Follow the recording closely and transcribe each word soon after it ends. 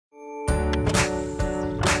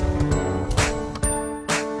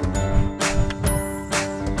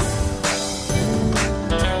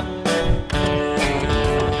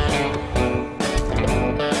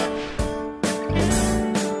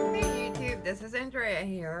this is Andrea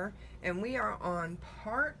here, and we are on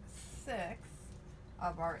part 6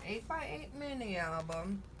 of our 8x8 mini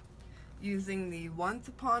album using the Once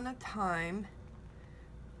Upon a Time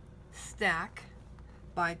stack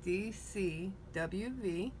by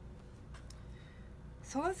DCWV.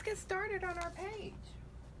 So let's get started on our page.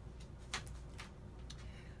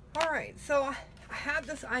 Alright, so I had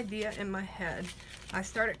this idea in my head. I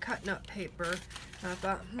started cutting up paper, and I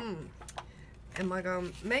thought, am I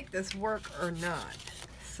going to make this work or not?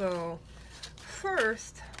 So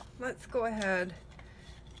first, let's go ahead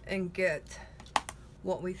and get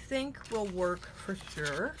what we think will work for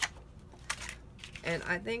sure. And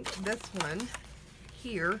I think this one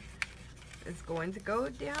here is going to go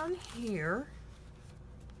down here,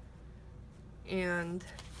 and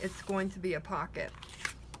it's going to be a pocket,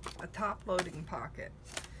 a top loading pocket.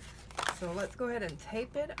 So let's go ahead and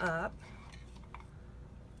tape it up.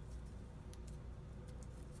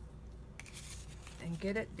 And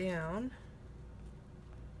get it down.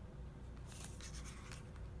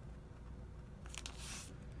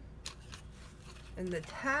 And the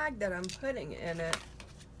tag that I'm putting in it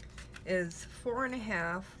is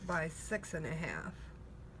 4.5 by 6.5.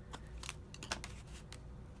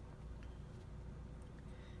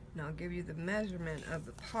 And I'll give you the measurement of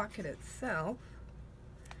the pocket itself.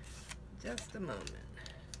 Just a moment.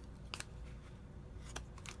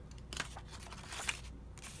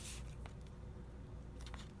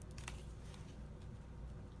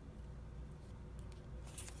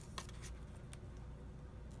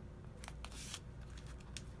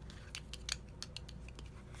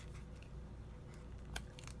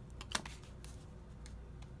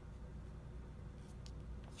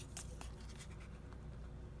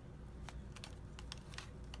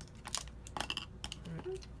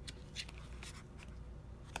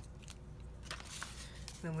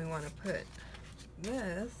 Then we want to put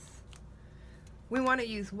this, we want to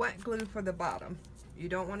use wet glue for the bottom. You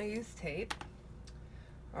don't want to use tape.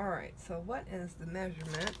 Alright, so what is the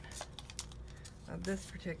measurement of this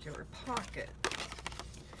particular pocket?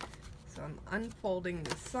 So I'm unfolding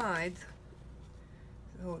the sides.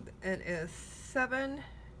 So it is 7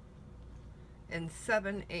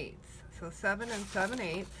 7/8. So 7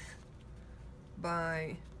 7/8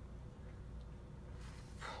 by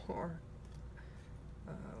 4.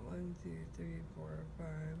 1, 2, 3, 4, 5,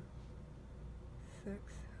 6,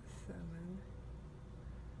 7.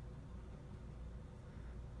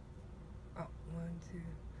 Oh, 1,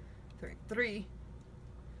 2, 3.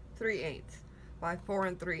 3/8 by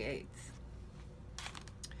 4 3/8.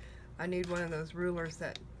 I need one of those rulers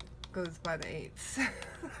that goes by the eighths.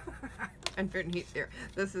 Underneath there.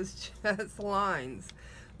 This is just lines.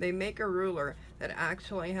 They make a ruler that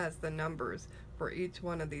actually has the numbers for each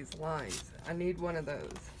one of these lines. I need one of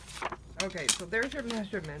those. Okay, so there's your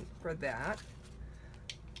measurement for that.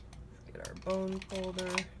 Let's get our bone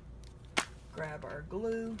folder, grab our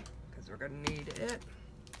glue, because we're going to need it.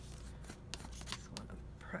 Just want to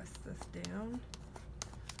press this down.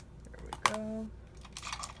 There we go.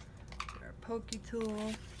 Get our pokey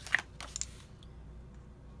tool.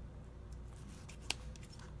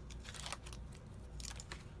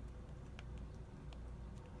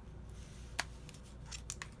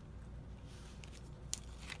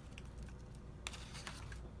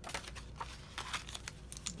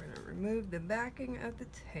 Remove the backing of the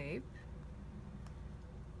tape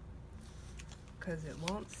because it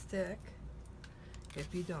won't stick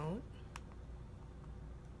if you don't.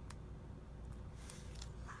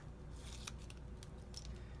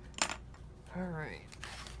 Alright.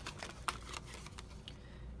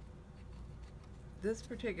 This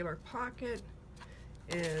particular pocket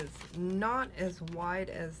is not as wide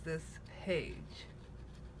as this page.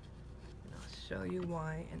 And I'll show you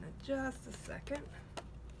why in just a second.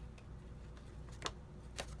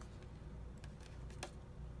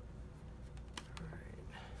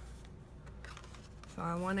 So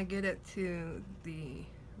I want to get it to the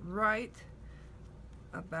right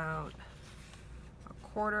about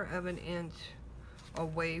 1/4 of an inch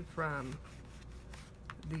away from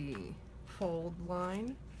the fold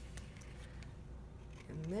line.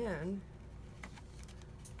 And then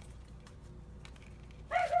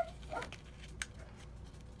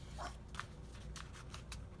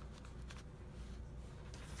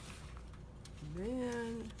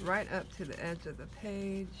right up to the edge of the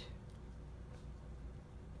page.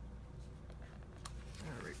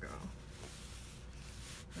 There we go.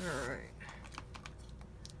 All right.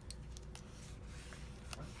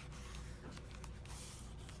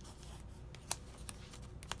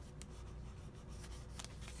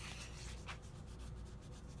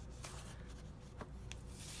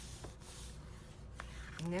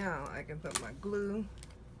 now I can put my glue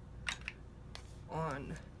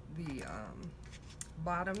on the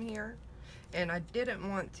bottom here. And I didn't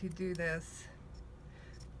want to do this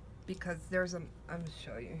because there's a, I'm going to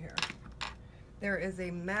show you here. There is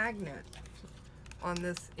a magnet on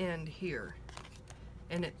this end here,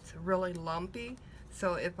 and it's really lumpy.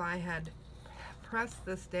 So if I had pressed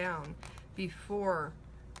this down before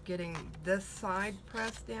getting this side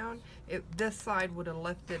pressed down, this side would have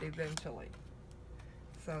lifted eventually.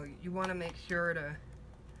 So you want to make sure to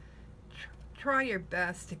try your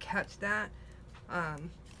best to catch that.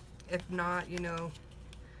 If not, you know,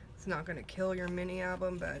 it's not going to kill your mini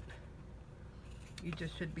album, but you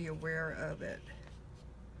just should be aware of it.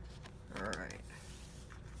 Alright,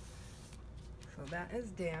 so that is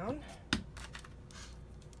down.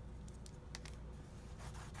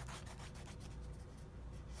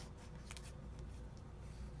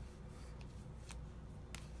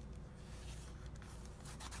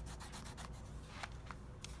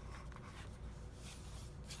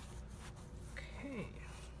 Okay,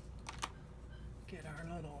 get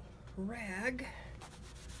our little rag,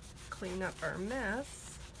 clean up our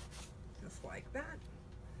mess, just like that.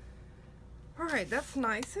 Alright, that's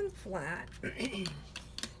nice and flat. And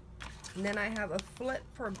then I have a flip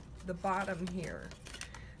for the bottom here.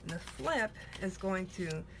 And the flip is going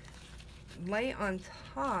to lay on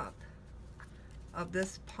top of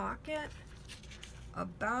this pocket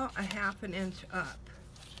about a ½ an inch up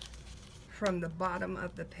from the bottom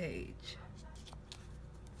of the page.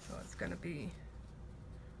 So it's going to be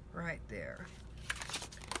right there.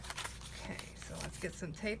 Okay, so let's get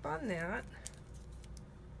some tape on that.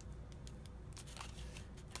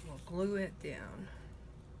 We'll glue it down.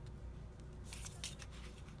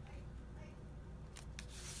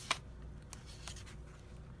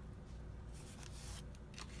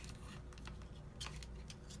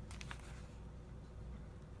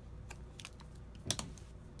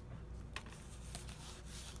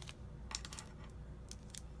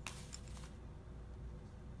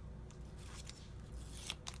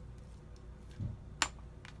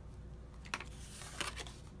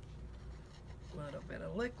 A little bit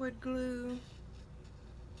of liquid glue.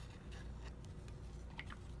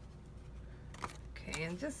 Okay,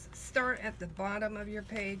 and just start at the bottom of your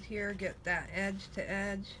page here, get that edge to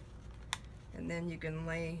edge, and then you can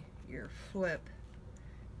lay your flip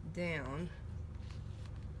down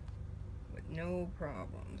with no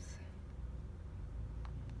problems.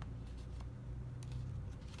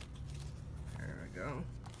 There we go.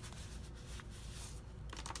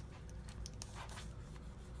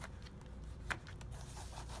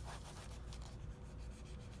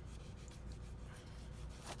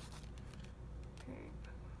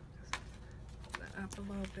 Up a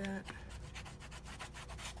little bit.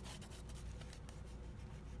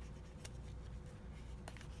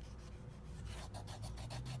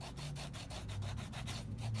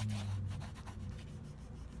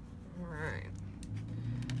 All right.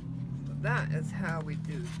 So that is how we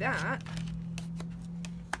do that.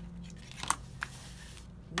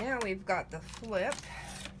 Now we've got the flip,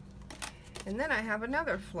 and then I have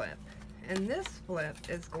another flip, and this flip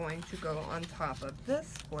is going to go on top of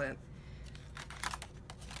this flip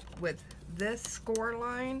with this score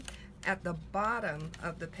line at the bottom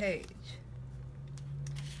of the page.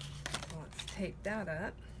 So let's tape that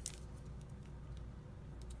up.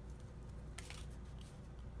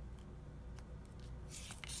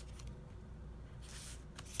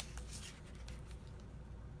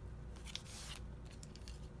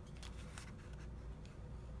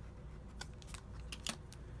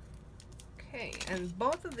 Okay, and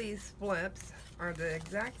both of these flips are the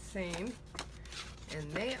exact same.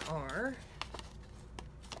 And they are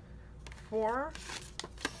 4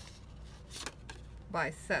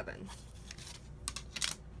 by 7.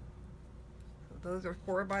 So those are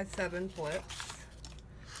 4 by 7 flips.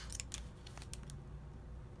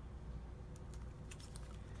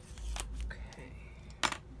 Okay.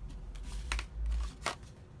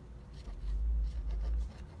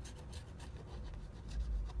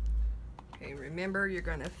 Okay, remember you're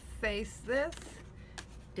going to face this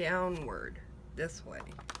downward. This way.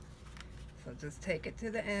 So just take it to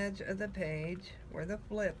the edge of the page where the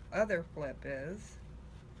other flip is,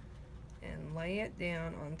 and lay it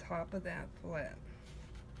down on top of that flip.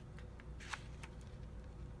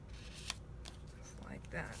 Just like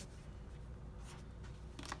that.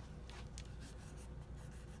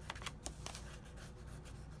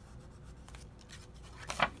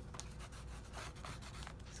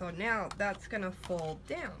 So now that's going to fold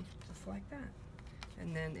down just like that,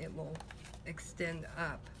 and then it will extend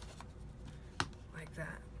up like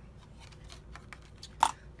that.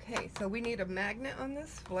 Okay, so we need a magnet on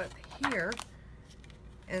this flip here,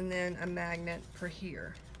 and then a magnet for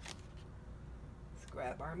here. Let's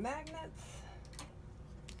grab our magnets.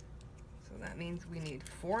 So that means we need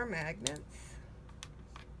 4 magnets.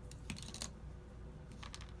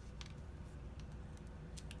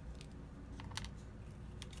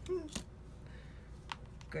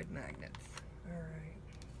 Good magnets. All right.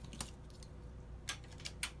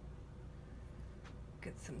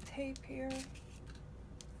 Get some tape here.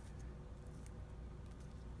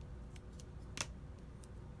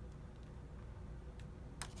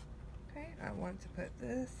 Okay, I want to put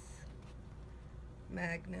this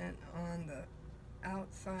magnet on the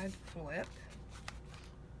outside flip.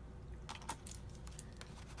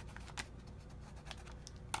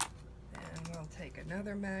 And we'll take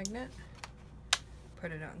another magnet,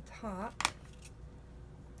 put it on top.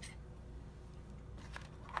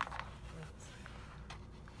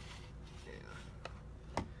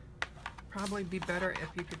 Yeah. Probably be better if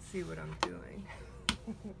you could see what I'm doing.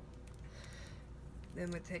 Then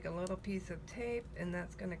we take a little piece of tape, and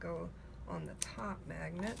that's going to go on the top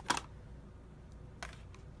magnet.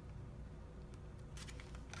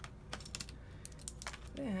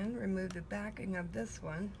 Then remove the backing of this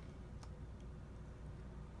one.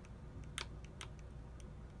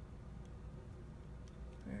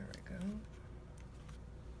 There we go.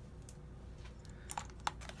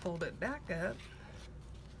 Fold it back up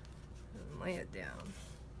and lay it down.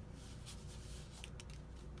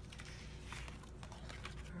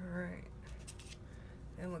 Alright,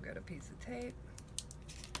 then we'll get a piece of tape.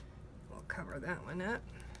 We'll cover that one up.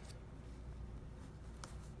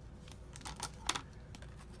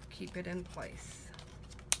 Keep it in place.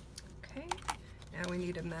 Okay, now we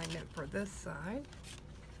need a magnet for this side.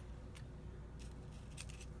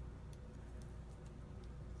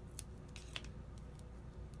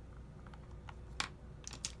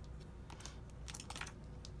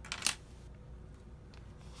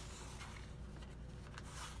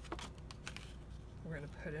 We're going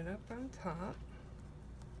to put it up on top.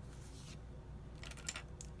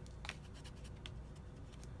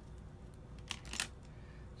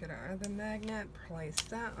 Get our other magnet, place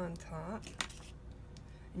that on top.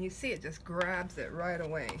 And you see it just grabs it right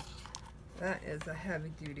away. That is a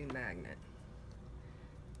heavy duty magnet.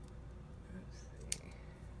 Let's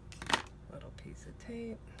see. Little piece of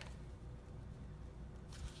tape.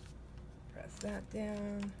 Press that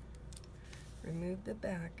down. Remove the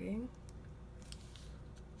backing.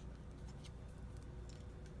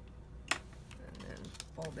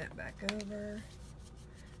 Fold that back over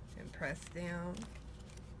and press down.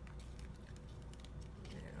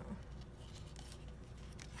 Now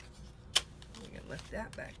we can lift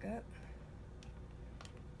that back up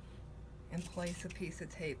and place a piece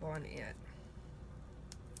of tape on it.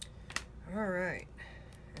 All right,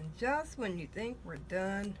 and just when you think we're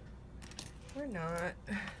done, we're not.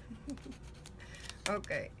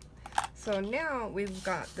 Okay, so now we've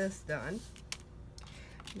got this done.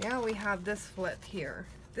 Now we have this flip here.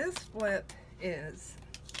 This flip is,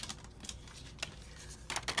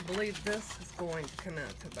 I believe this is going to come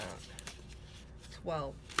out to about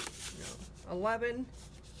 12, no, 11.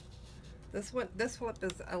 This flip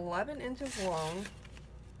is 11 inches long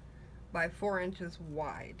by 4 inches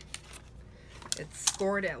wide. It's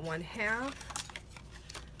scored at 1/2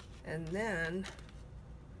 and then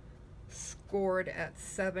scored at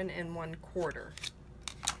 7 1/4.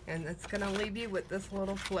 And it's going to leave you with this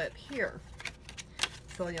little flip here.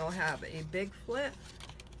 So you'll have a big flip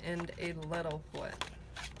and a little flip.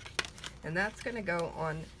 And that's going to go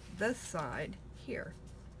on this side here.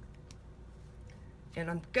 And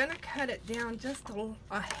I'm going to cut it down just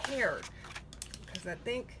a hair, because I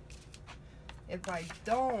think if I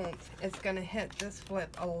don't, it's going to hit this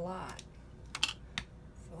flip a lot.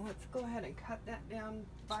 So let's go ahead and cut that down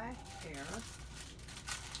by hair.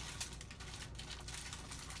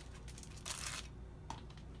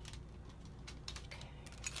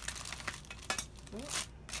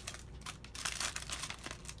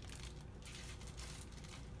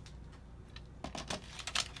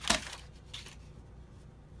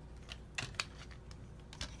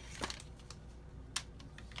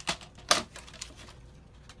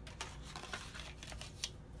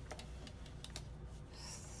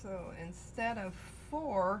 So instead of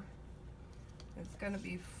 4, it's going to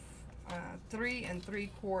be 3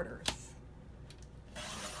 3/4.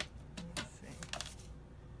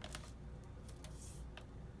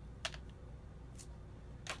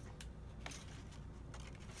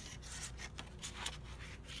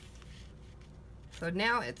 So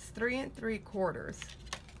now it's 3 3/4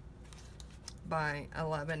 by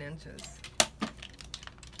 11 inches.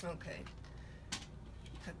 Okay.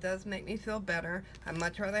 That does make me feel better. I'd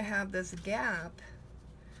much rather have this gap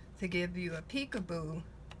to give you a peekaboo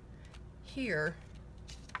here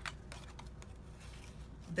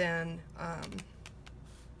than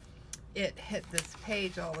it hit this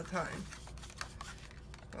page all the time.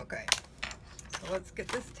 Okay, so let's get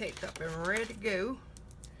this taped up and ready to go.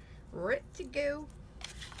 Ready to go.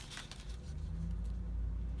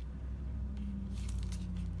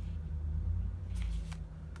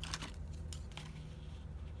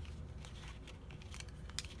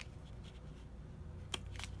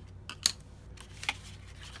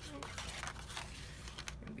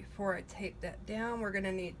 Before I tape that down, we're going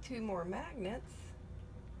to need 2 more magnets,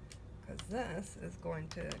 because this is going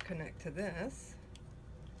to connect to this.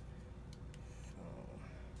 So,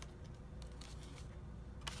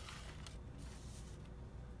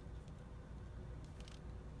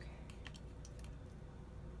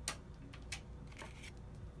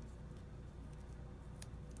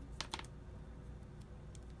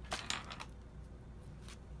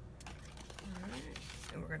 all right,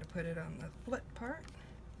 and we're going to put it on the flip part.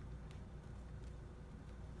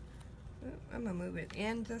 I'm going to move it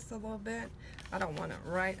in just a little bit. I don't want it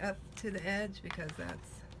right up to the edge because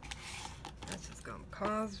that's just going to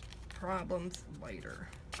cause problems later.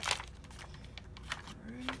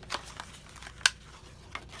 All right.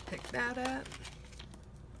 Pick that up.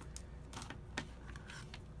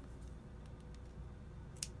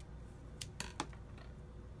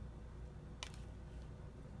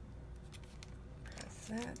 Press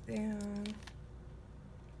that down.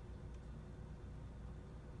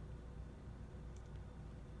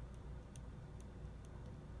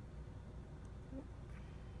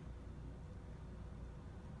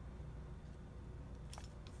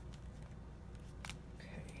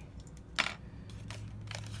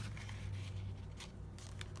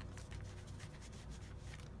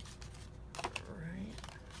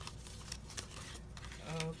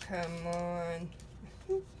 Oh, come on.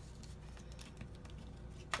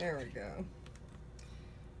 There we go.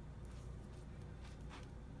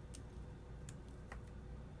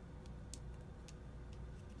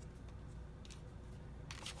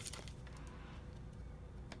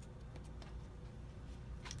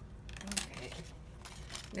 Okay.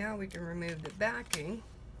 Now we can remove the backing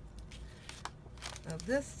of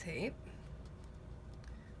this tape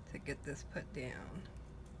to get this put down.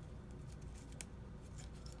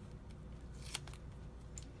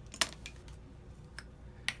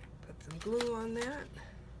 Glue on that.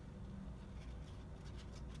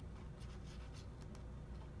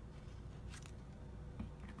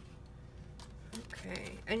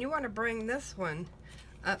 Okay, and you want to bring this one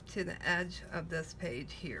up to the edge of this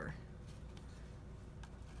page here.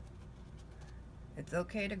 It's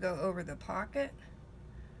okay to go over the pocket.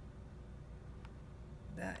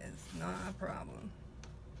 That is not a problem.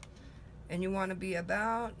 And you want to be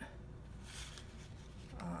about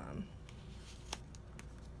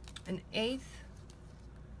 1/8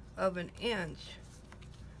 of an inch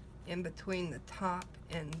in between the top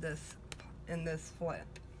and this flip.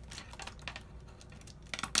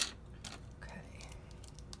 Okay.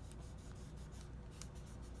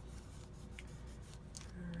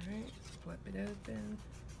 All right, flip it open.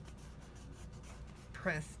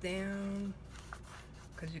 Press down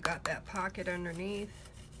because you got that pocket underneath.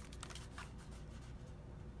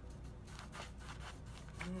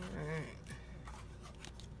 All right.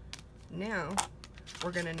 Now,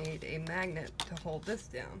 we're going to need a magnet to hold this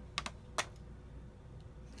down.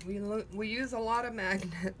 We use a lot of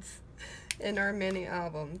magnets in our mini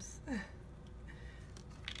albums,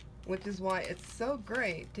 which is why it's so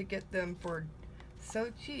great to get them for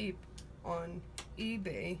so cheap on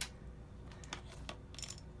eBay.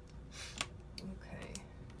 Okay.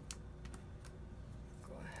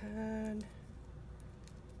 Go ahead.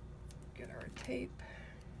 Get our tape.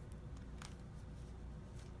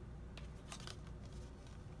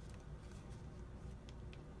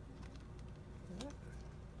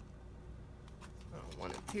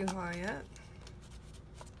 Want it too high yet.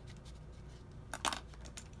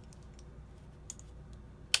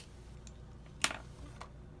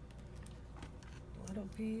 Little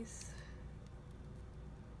piece.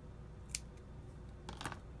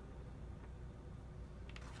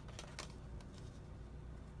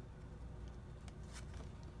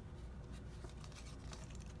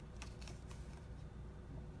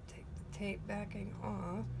 Take the tape backing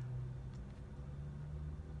off.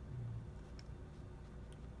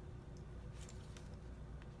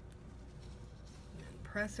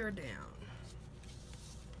 Press her down.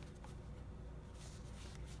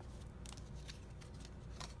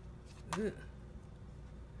 Ugh.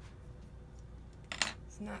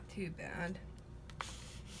 It's not too bad.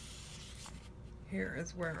 Here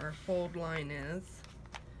is where our fold line is.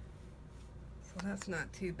 So that's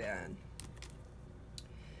not too bad.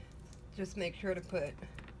 Just make sure to put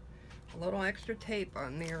a little extra tape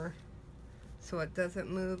on there so it doesn't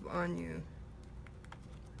move on you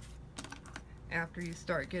after you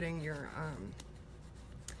start getting your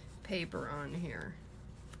paper on here.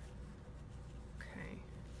 Okay.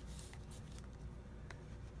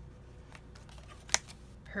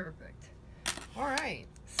 Perfect. Alright,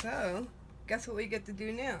 so guess what we get to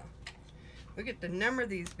do now? We get to number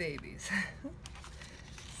these babies.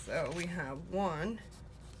 So we have 1,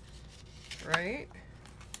 right?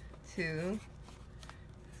 2,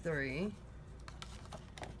 3,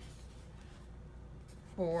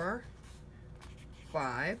 4,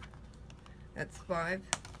 5. That's 5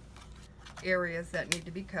 areas that need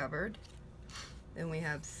to be covered. Then we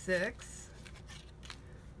have 6,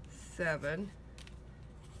 7,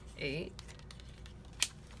 8,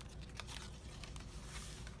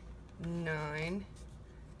 9,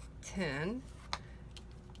 10,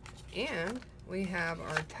 and we have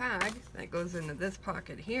our tag that goes into this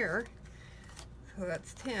pocket here. So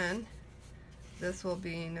that's 10. This will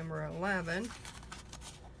be number 11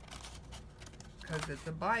 because it's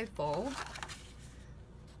a bifold.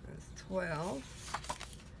 That's 12,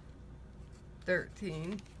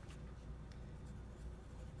 13,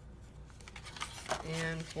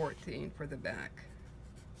 and 14 for the back.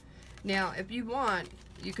 Now, if you want,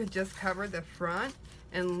 you could just cover the front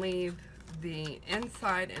and leave the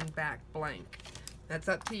inside and back blank. That's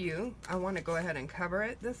up to you. I want to go ahead and cover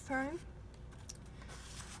it this time.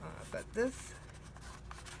 But this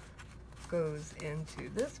goes into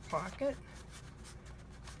this pocket.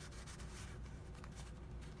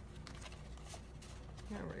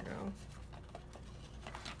 There we go.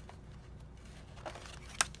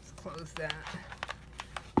 Let's close that.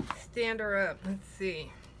 Stand her up. Let's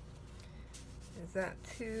see. Is that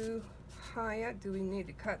too high up? Do we need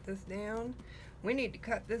to cut this down? We need to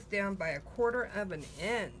cut this down by 1/4 of an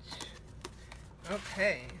inch.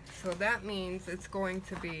 Okay, so that means it's going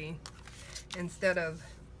to be, instead of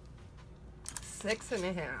 6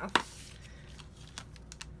 1/2,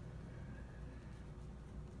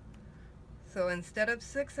 so instead of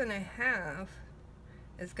 6 1/2,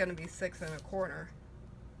 it's going to be 6 1/4,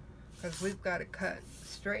 because we've got to cut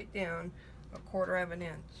straight down 1/4 of an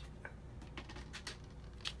inch.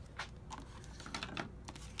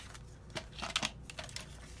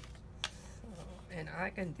 And I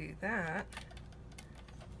can do that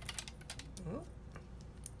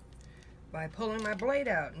by pulling my blade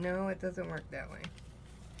out. No, it doesn't work that way.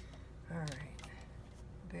 Alright,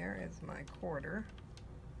 there is my 1/4.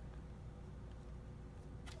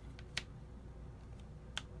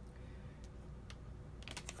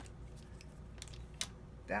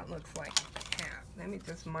 That looks like half. Let me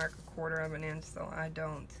just mark 1/4 of an inch so I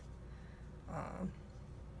don't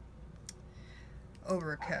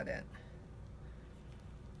overcut it.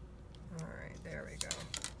 Alright, there we go.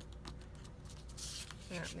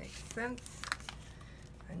 That makes sense.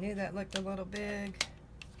 I knew that looked a little big.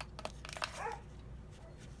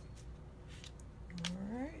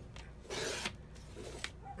 Alright.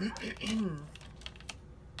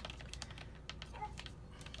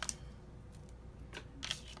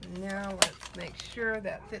 Now let's make sure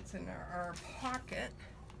that fits in our pocket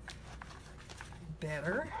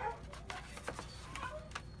better.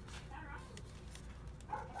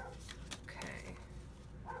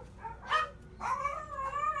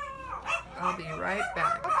 I'll be right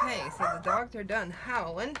back. Okay, so the dogs are done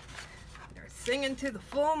howling. They're singing to the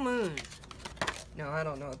full moon. No, I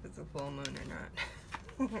don't know if it's a full moon or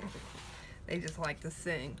not. They just like to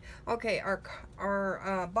sing. Okay, our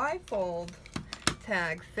bifold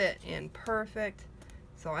tag fit in perfect.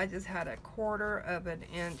 So I just had 1/4 of an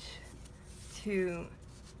inch too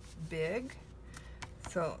big.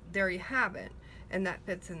 So there you have it. And that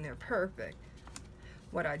fits in there perfect.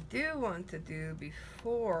 What I do want to do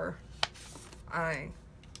before I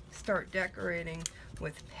start decorating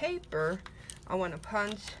with paper, I want to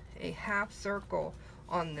punch a half circle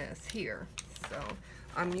on this here. So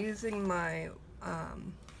I'm using my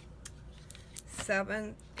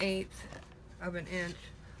 7/8 of an inch.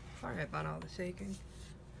 Sorry about all the shaking.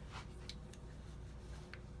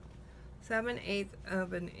 7/8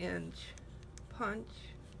 of an inch punch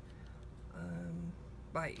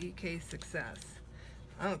by EK Success.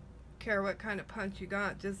 I don't care what kind of punch you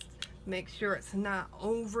got, just make sure it's not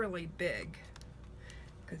overly big,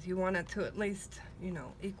 because you want it to at least, you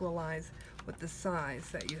know, equalize with the size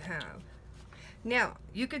that you have. Now,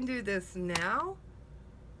 you can do this now,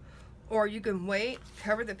 or you can wait,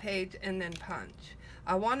 cover the page, and then punch.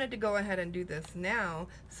 I wanted to go ahead and do this now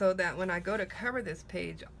so that when I go to cover this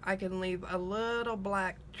page, I can leave a little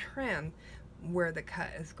black trim where the cut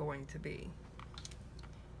is going to be.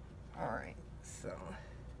 Alright, so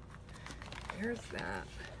here's that.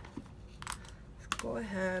 Let's go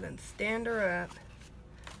ahead and stand her up.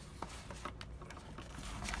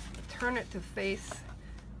 Turn it to face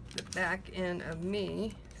the back end of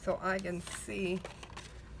me so I can see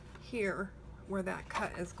here where that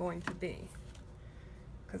cut is going to be.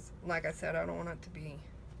 Because like I said, I don't want it to be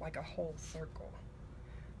like a whole circle.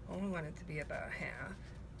 I only want it to be about half.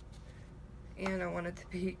 And I want it to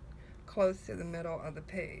be close to the middle of the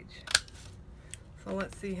page. So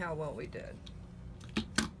let's see how well we did.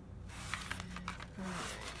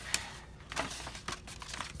 Alright.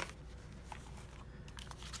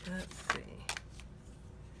 Let's see.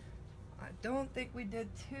 I don't think we did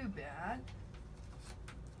too bad.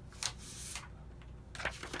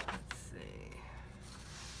 Let's see.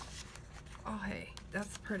 Oh, hey,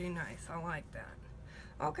 that's pretty nice. I like that.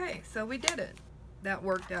 Okay, so we did it. That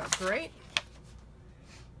worked out great.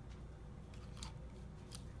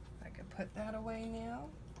 I can put that away now.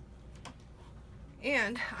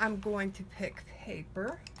 And I'm going to pick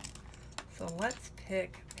paper. So let's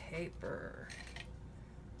pick paper.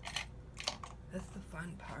 That's the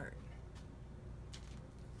fun part.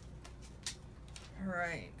 All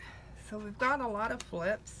right, so we've got a lot of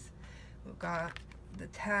flips. We've got the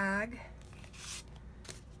tag.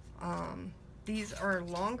 These are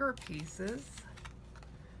longer pieces.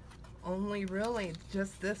 Only really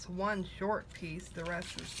just this one short piece. The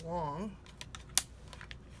rest is long.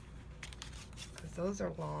 Because those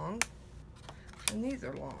are long. And these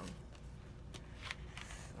are long.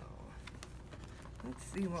 So let's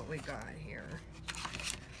see what we got here.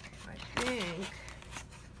 I think,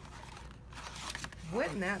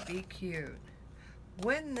 wouldn't that be cute?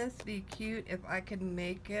 Wouldn't this be cute if I could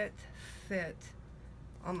make it fit?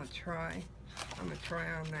 I'm gonna try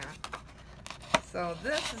on that. So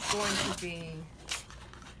this is going to be,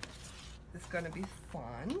 it's going to be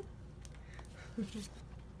fun.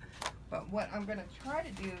 But what I'm going to try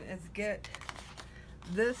to do is get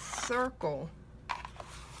this circle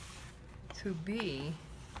to be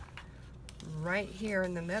right here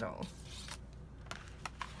in the middle.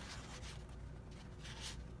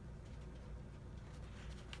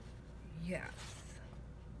 Yes.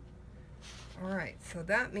 Alright, so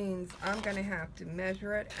that means I'm going to have to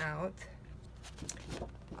measure it out.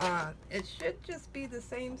 It should just be the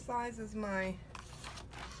same size as my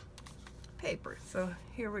paper. So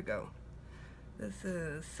here we go. This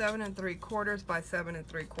is 7 3/4 by 7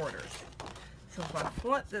 3/4. So if I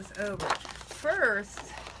flip this over, first,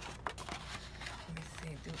 let me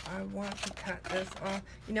see, do I want to cut this off?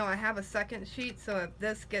 You know, I have a second sheet, so if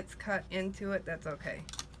this gets cut into it, that's okay.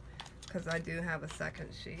 Because I do have a second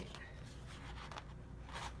sheet.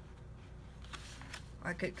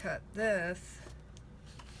 I could cut this.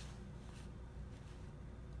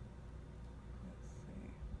 Let's see.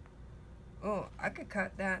 Oh, I could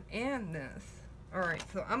cut that and this. Alright,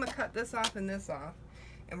 so I'm going to cut this off and this off.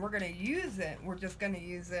 And we're going to use it. We're just going to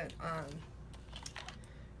use it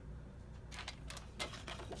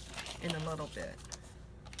in a little bit.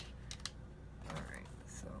 Alright,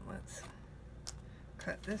 so let's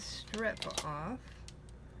cut this strip off.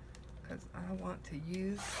 Because I want to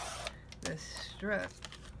use this strip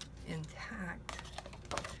intact,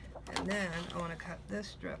 and then I want to cut this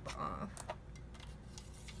strip off.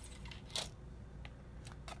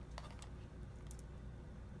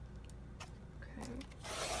 Okay.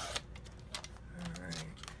 All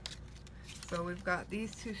right. So we've got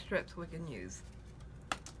these two strips we can use,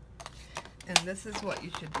 and this is what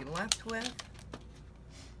you should be left with. Let's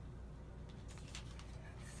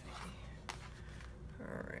see.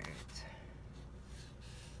 All right.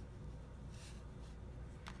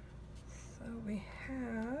 We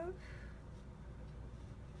have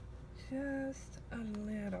just a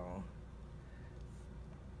little,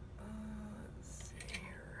 let's see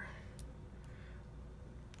here,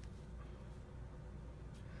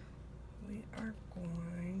 we are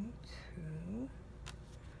going to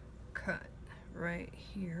cut right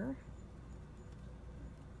here,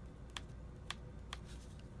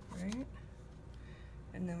 right,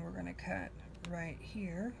 and then we're going to cut right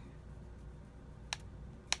here.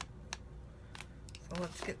 So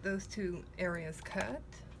let's get those two areas cut.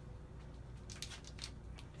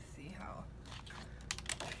 See how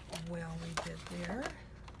well we did there.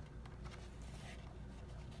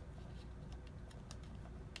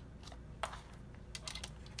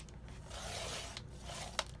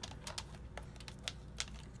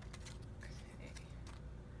 Okay.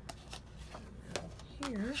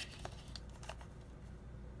 And then here,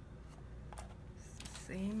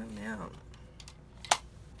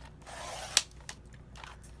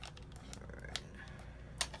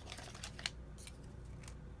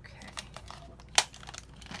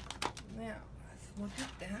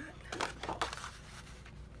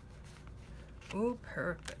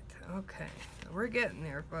 Okay, so we're getting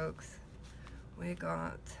there, folks. We've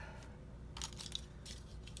got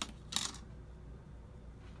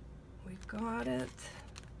it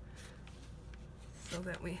so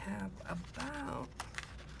that we have about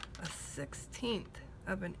a 1/16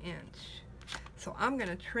 of an inch. So I'm going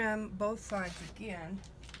to trim both sides again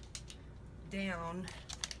down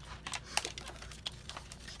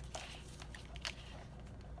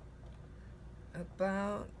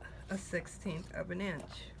about a 1/16 of an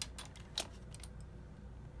inch.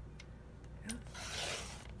 Yeah.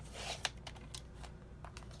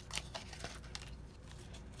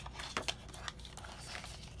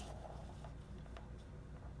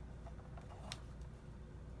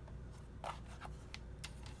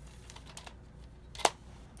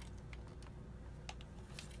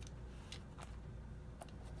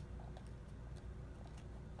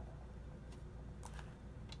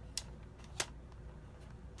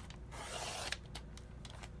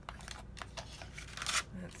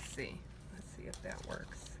 Let's see if that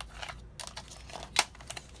works.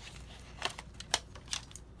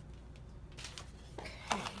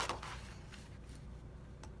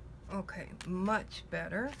 Okay, much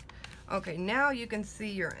better. Okay, now you can see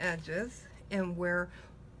your edges and where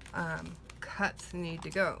cuts need to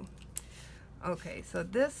go. Okay, so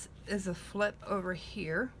this is a flip over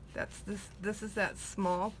here. This is that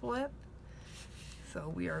small flip. So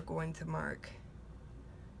we are going to mark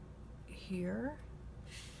here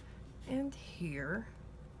and here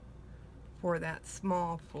for that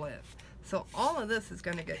small flip. So all of this is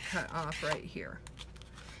going to get cut off right here.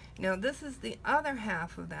 Now this is the other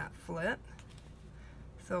half of that flip.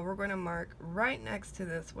 So we're going to mark right next to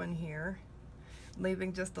this one here,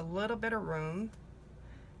 leaving just a little bit of room,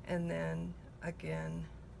 and then again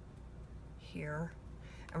here.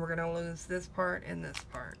 And we're going to lose this part and this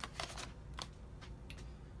part.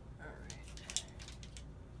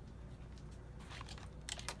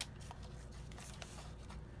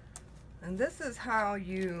 And this is how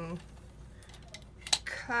you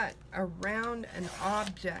cut around an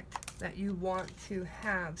object that you want to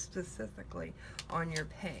have specifically on your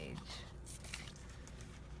page.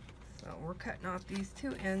 So we're cutting off these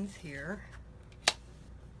two ends here.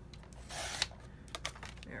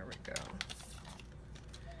 There we go.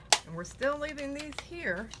 And we're still leaving these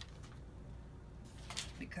here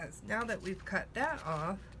because now that we've cut that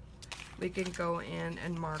off, we can go in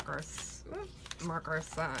and mark our sides.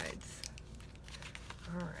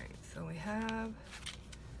 Alright, so we have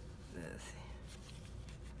this.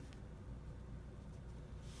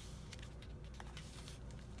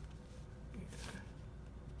 Yeah.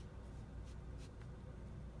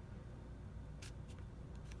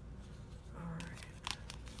 Alright.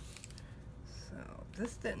 So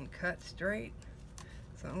this didn't cut straight,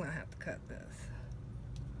 so I'm going to have to cut this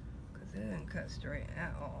because it didn't cut straight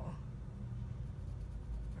at all.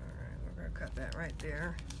 Alright, we're going to cut that right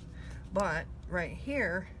there. But right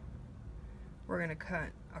here, we're going to cut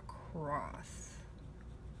across.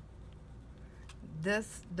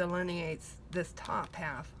 This delineates this top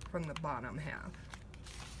half from the bottom half.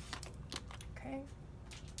 Okay.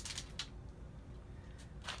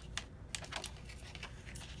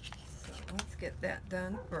 So let's get that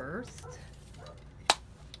done first.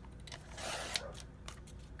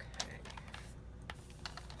 Okay.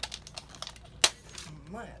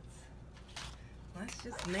 Let's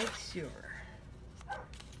just make sure.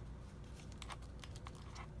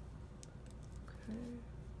 Okay.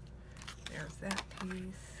 There's that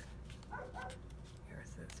piece.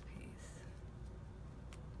 Here's this piece.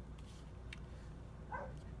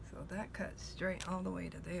 So that cut straight all the way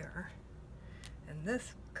to there. And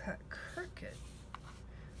this cut crooked,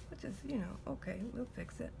 which is, you know, okay, we'll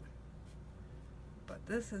fix it. But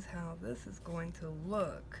this is how this is going to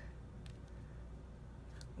look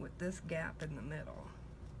with this gap in the middle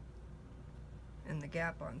and the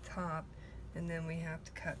gap on top, and then we have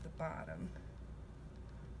to cut the bottom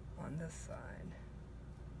on this side.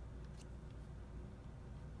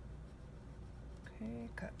 Okay,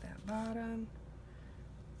 cut that bottom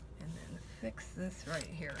and then fix this right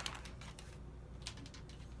here.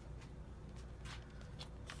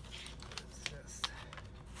 Let's just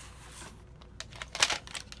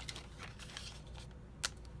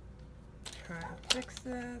try and fix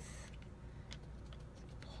this.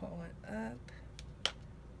 Pull it up.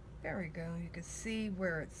 There we go. You can see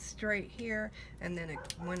where it's straight here and then it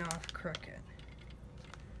went off crooked.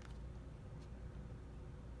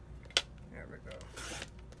 There we go.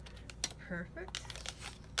 Perfect.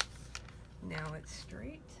 Now it's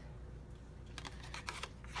straight.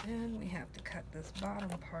 Then we have to cut this bottom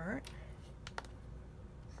part.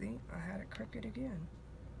 See, I had it crooked again.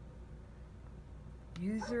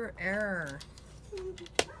 User error. Alright.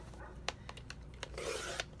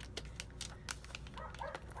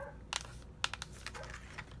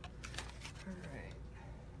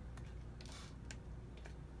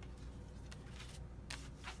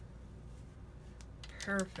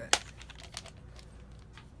 Perfect.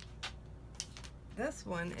 This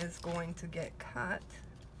one is going to get cut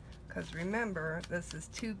because remember this is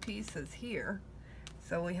 2 pieces here,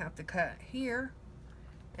 so we have to cut here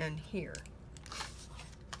and here. Let's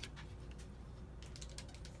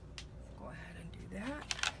go ahead and do that.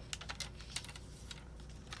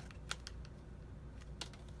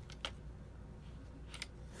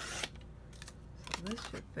 So this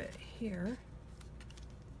should fit here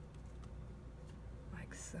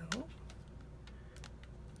like so.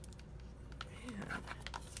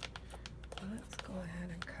 Let's go ahead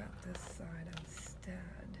and cut this side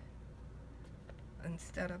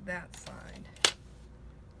instead of that side.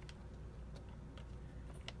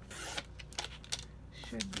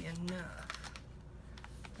 Should be enough.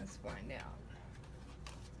 Let's find out.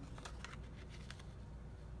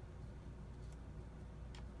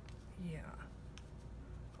 Yeah.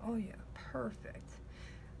 Oh yeah, perfect.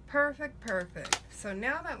 Perfect, perfect. So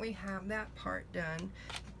now that we have that part done,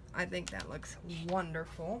 I think that looks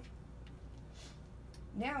wonderful.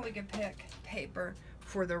 Now we can pick paper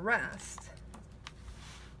for the rest.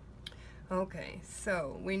 Okay,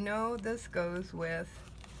 so we know this goes with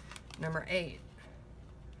number 8.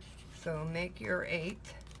 So make your 8.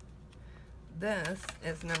 This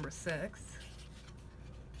is number 6.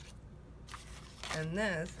 And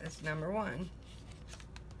this is number 1.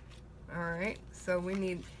 Alright, so we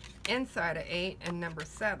need inside of 8 and number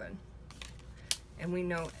 7. And we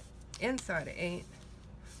know inside of 8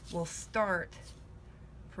 we'll start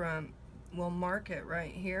from, we'll mark it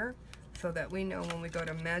right here so that we know when we go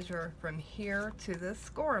to measure from here to this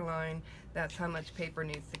score line, that's how much paper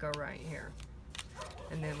needs to go right here.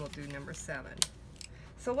 And then we'll do number 7.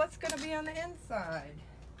 So what's going to be on the inside?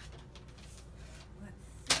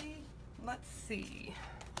 Let's see. Let's see.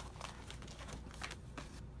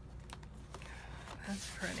 That's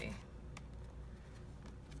pretty.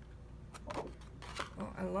 Oh,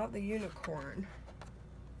 I love the unicorn.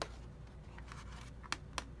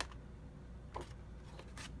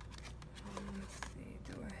 Let's see,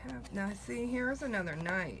 do I have, now see, here's another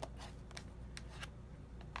knight.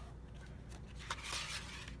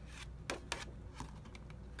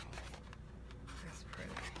 That's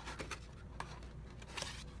pretty.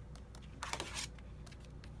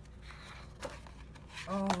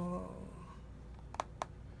 Oh.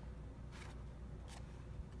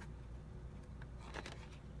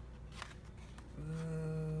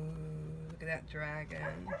 Look at that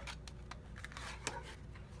dragon.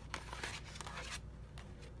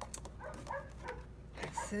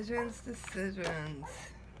 Decisions, decisions.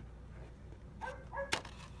 I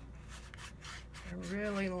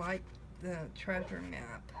really like the treasure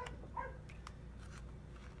map.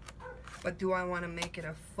 But do I want to make it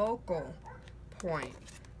a focal point?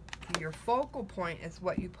 Your focal point is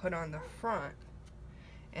what you put on the front.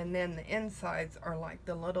 And then the insides are like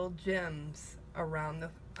the little gems around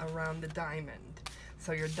the diamond.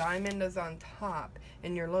 So your diamond is on top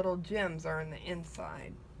and your little gems are on the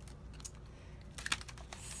inside.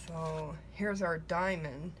 So here's our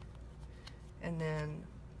diamond, and then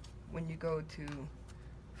when you go to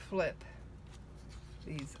flip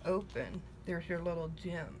these open, there's your little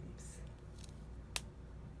gems.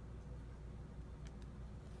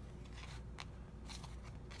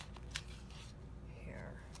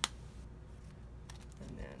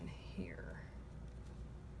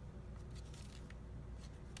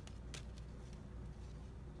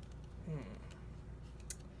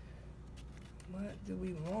 What do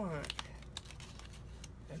we want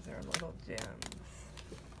as our little gems?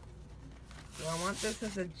 Do I want this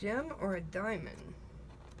as a gem or a diamond?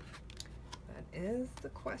 That is the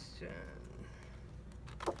question.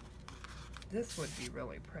 This would be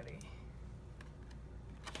really pretty.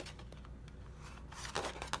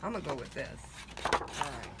 I'm gonna go with this.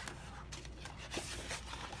 Alright.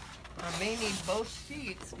 I may need both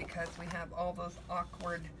sheets because we have all those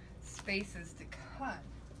awkward spaces to cut.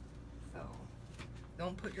 So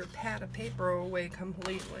don't put your pad of paper away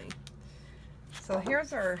completely. So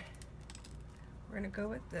here's our, we're going to go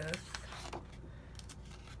with this.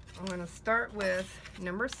 I'm going to start with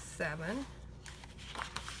number 7. And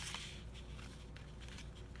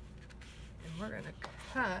we're going to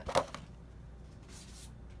cut,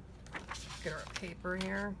 get our paper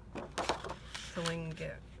here so we can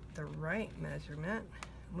get the right measurement.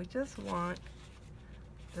 We just want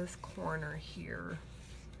this corner here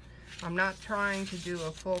I'm not trying to do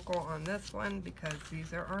a focal on this one because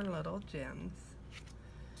these are our little gems.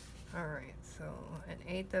 Alright, so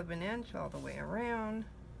 1/8 of an inch all the way around.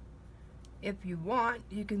 If you want,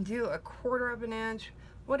 you can do 1/4 of an inch,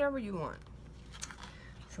 whatever you want.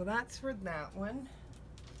 So that's for that one.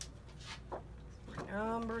 For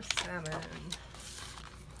number 7.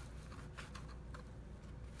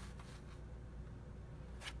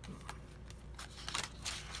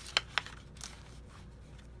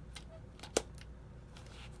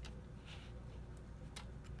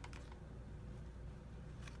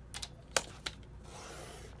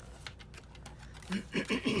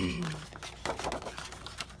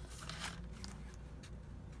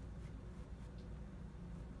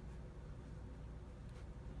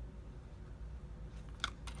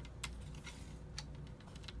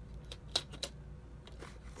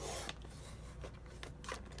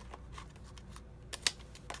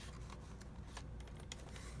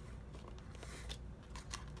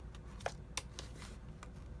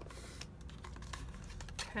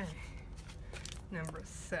 Okay, number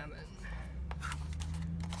 7.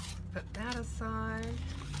 Put that aside.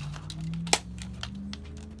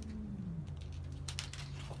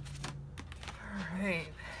 Alright,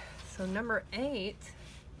 so number 8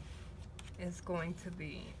 is going to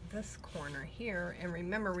be this corner here. And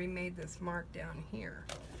remember, we made this mark down here.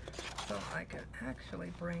 So I can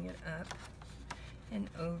actually bring it up and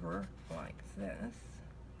over like this.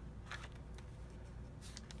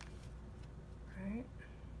 Right?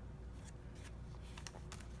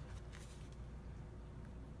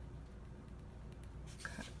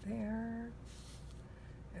 Cut there,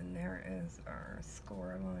 and there is our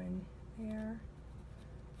score line there.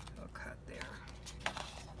 We'll cut there.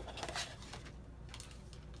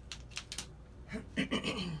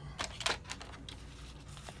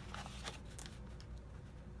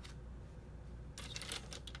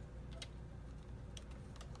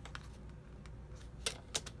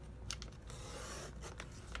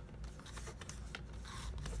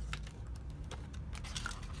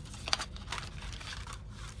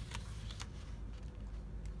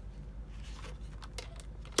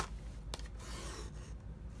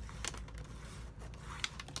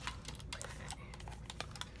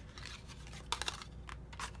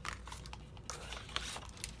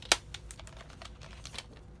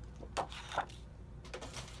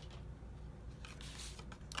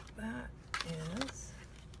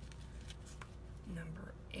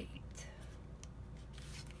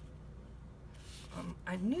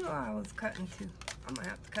 I knew I was cutting too. I'm gonna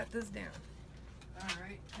have to cut this down.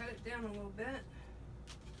 Alright, cut it down a little bit.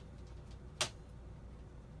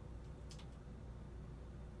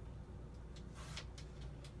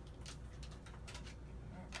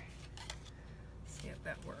 Alright, see if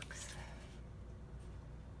that works.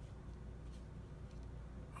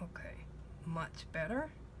 Okay, much better.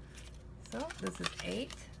 So this is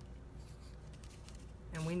 8.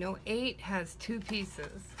 And we know 8 has 2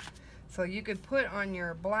 pieces. So you could put on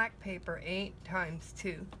your black paper 8 times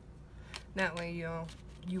 2. That way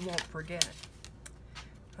you won't forget.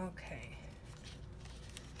 Okay.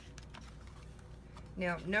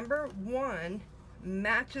 Now number 1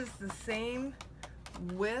 matches the same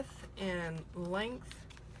width and length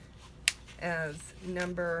as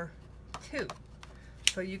number 2.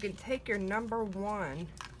 So you can take your number 1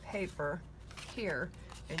 paper here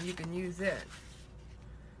and you can use it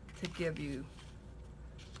to give you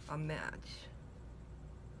a match.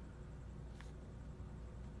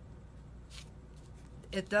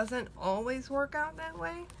 It doesn't always work out that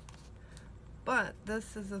way, but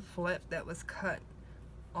this is a flip that was cut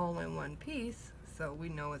all in one piece, so we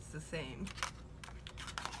know it's the same.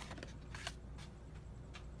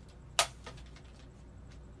 So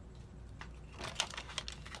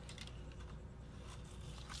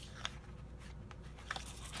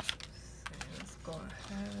let's go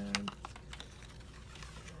ahead and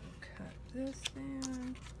cut this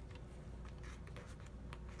down.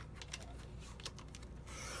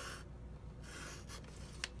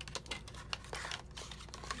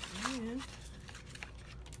 And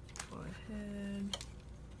go ahead.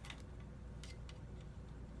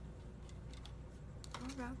 How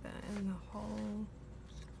about that in the hole?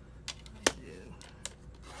 I do.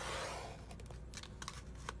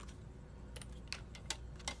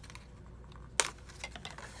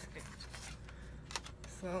 Okay.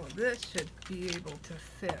 So this should be able to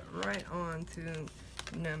fit right on to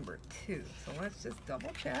number 2. So let's just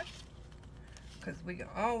double check, because we can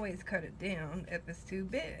always cut it down if it's too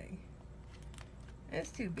big. It's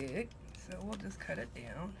too big, so we'll just cut it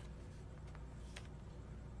down.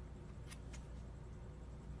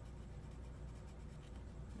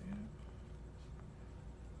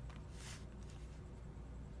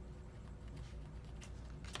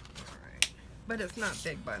 but it's not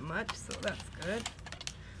big by much, so that's good.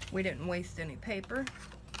 We didn't waste any paper.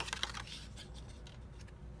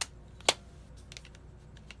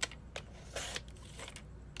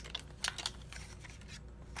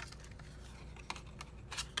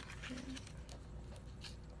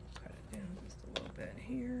 Cut it down just a little bit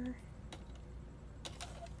here.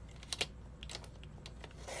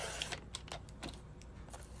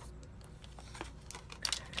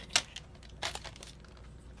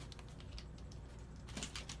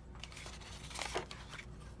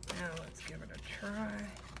 Now let's give it a try.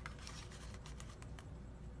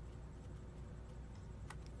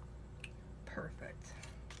 Perfect.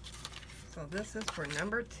 So this is for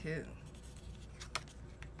number 2.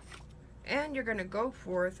 And you're going to go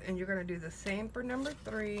forth and you're going to do the same for number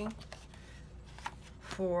 3,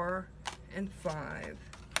 4, and 5.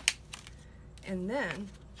 And then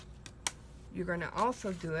you're going to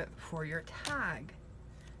also do it for your tag.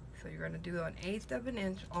 So you're going to do 1/8 of an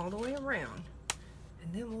inch all the way around.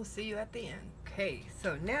 And then we'll see you at the end. Okay,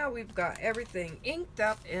 so now we've got everything inked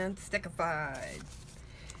up and stickified.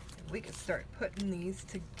 And we can start putting these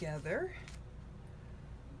together.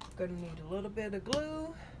 Gonna need a little bit of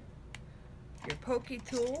glue, your pokey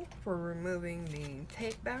tool for removing the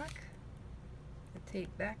tape back, the tape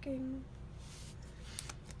backing,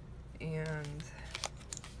 and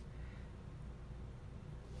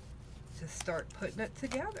just start putting it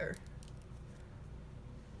together.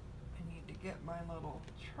 Get my little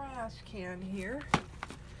trash can here.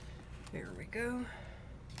 Here we go.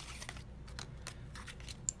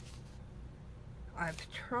 I've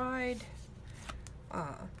tried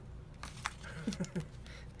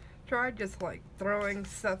tried just like throwing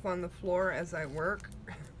stuff on the floor as I work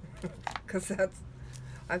because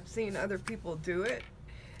I've seen other people do it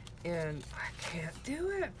and I can't do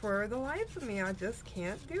it for the life of me. I just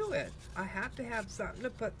can't do it. I have to have something to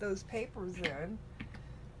put those papers in.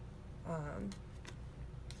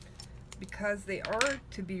 Because they are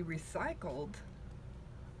to be recycled.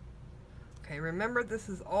 Okay, remember this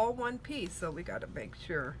is all one piece, so we got to make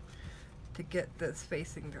sure to get this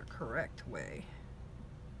facing the correct way.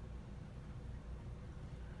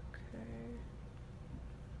 Okay.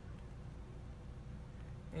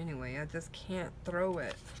 Anyway, I just can't throw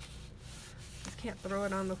it. Just can't throw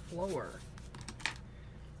it on the floor.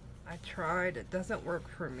 I tried, it doesn't work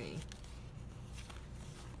for me.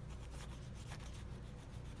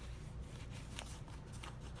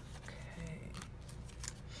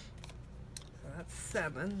 That's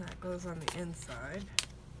 7. That goes on the inside.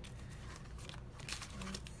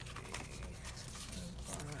 Let's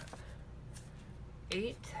see.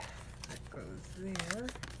 8. That goes there.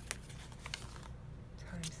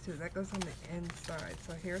 Times 2. That goes on the inside.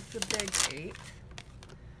 So here's the big 8.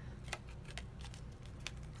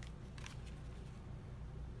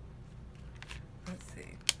 Let's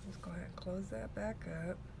see. Let's go ahead and close that back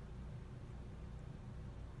up.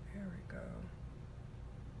 There we go.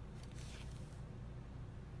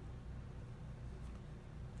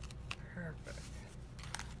 Perfect.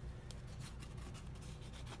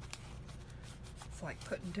 It's like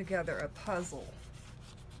putting together a puzzle.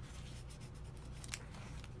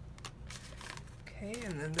 Okay,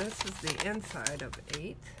 and then this is the inside of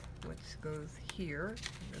 8, which goes here,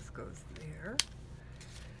 and this goes there.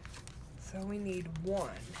 So we need 1,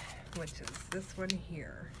 which is this one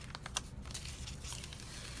here.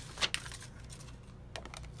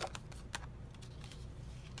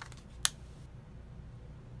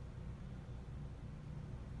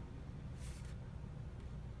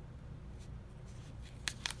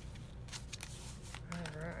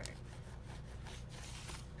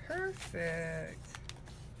 Perfect.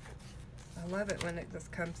 I love it when it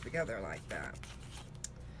just comes together like that.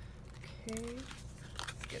 Okay,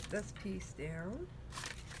 let's get this piece down.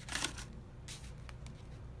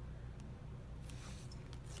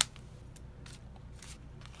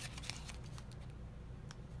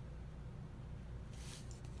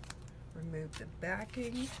 Remove the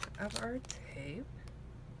backing of our tape.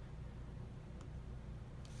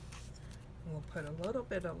 We'll put a little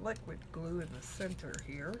bit of liquid glue in the center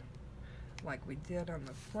here, like we did on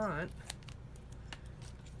the front.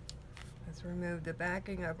 Let's remove the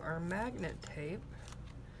backing of our magnet tape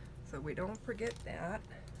so we don't forget that.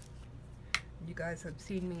 You guys have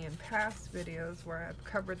seen me in past videos where I've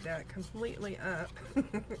covered that completely up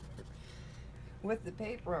with the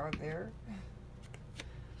paper on there.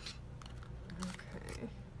 Okay.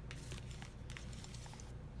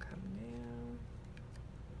 Come down.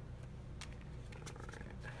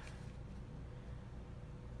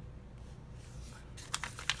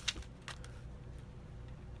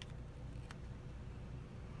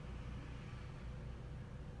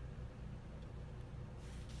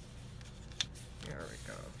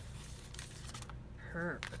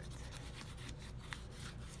 Perfect.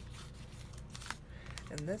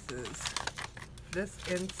 And this is this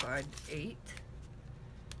inside 8.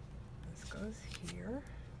 This goes here.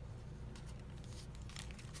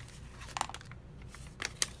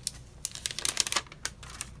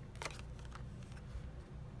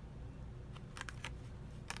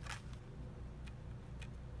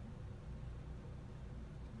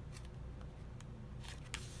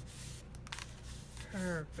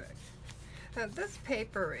 Perfect. Now this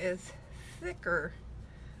paper is thicker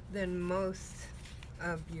than most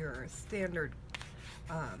of your standard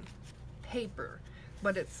paper,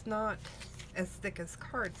 but it's not as thick as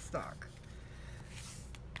cardstock.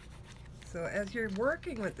 So as you're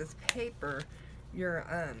working with this paper, you're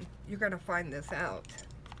going to find this out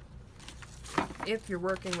if you're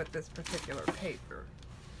working with this particular paper.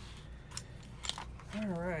 All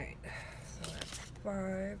right, so that's 5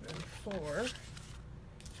 and 4.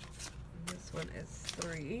 This one is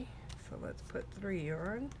 3, so let's put 3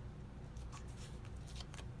 on.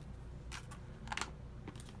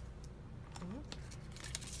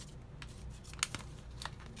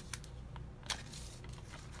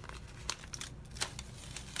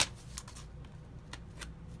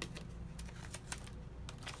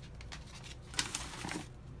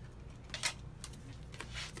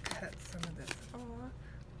 Cut some of this off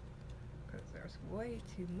because there's way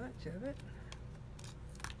too much of it.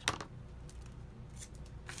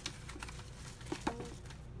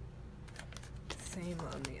 Same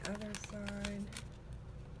on the other side.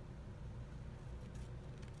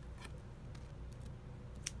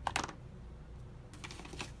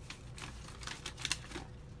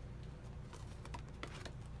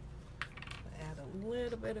 Add a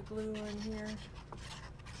little bit of glue in here.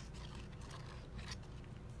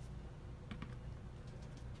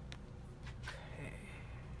 Okay.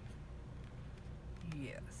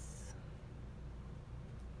 Yes.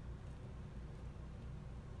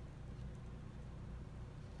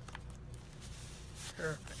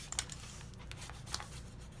 Perfect.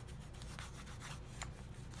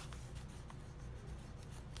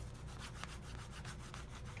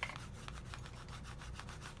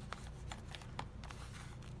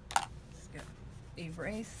 Just gonna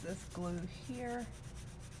erase this glue here.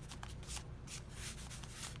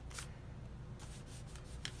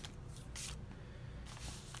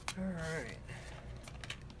 All right.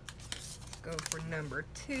 Let's go for number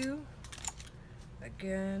 2.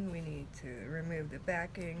 Again, we need to remove the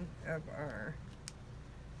backing of our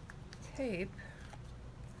tape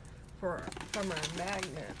from our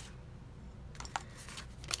magnet.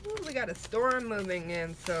 Ooh, we got a storm moving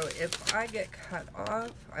in, so if I get cut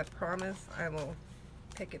off, I promise I will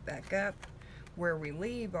pick it back up where we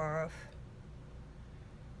leave off.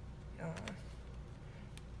 There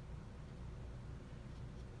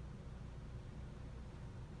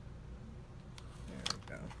we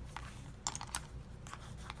go.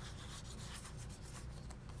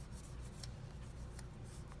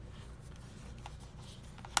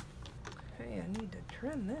 Okay, I need to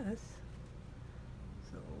trim this.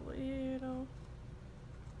 It's a little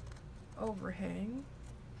overhang.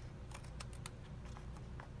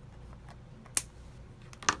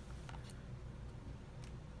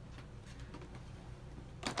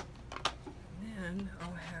 And then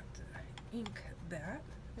I'll have to ink that.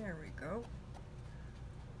 There we go.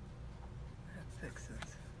 That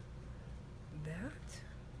fixes that.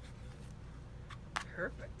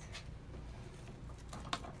 Perfect.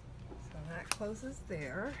 So that closes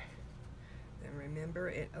there. Then remember,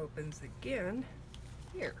 it opens again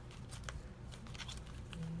here.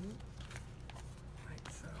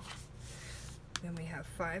 Like so. Then we have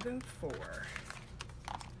 5 and 4. So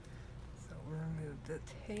we'll remove the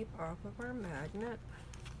tape off of our magnet.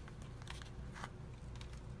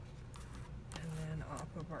 And then off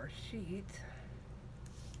of our sheet.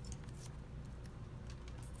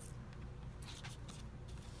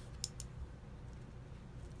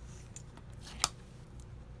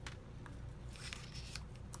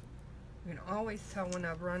 You can always tell when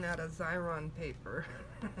I've run out of Xyron paper,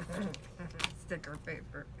 sticker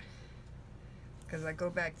paper, because I go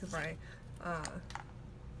back to my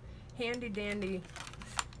handy dandy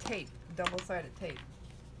tape, double-sided tape,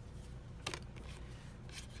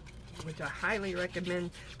 which I highly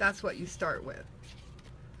recommend. That's what you start with.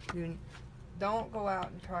 You don't go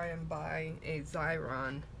out and try and buy a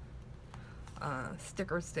Xyron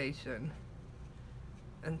sticker station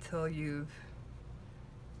until you've,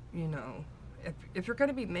 you know, if you're going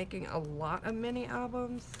to be making a lot of mini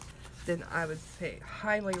albums, then I would say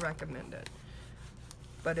highly recommend it.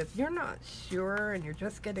 But if you're not sure and you're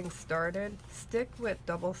just getting started, stick with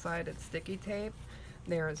double-sided sticky tape.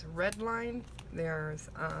 There's red line, there's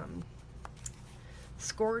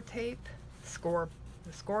score tape,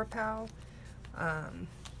 the score pal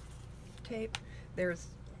tape. There's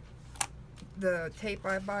the tape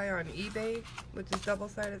I buy on eBay, which is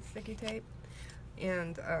double-sided sticky tape,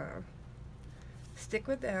 and stick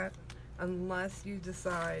with that unless you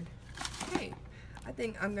decide, hey, I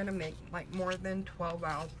think I'm gonna make like more than 12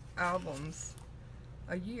 albums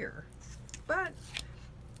a year. But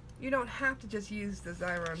you don't have to just use the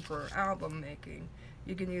Xyron for album making.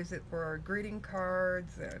 You can use it for greeting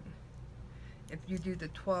cards, and if you do the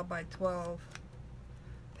 12 by 12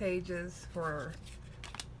 pages for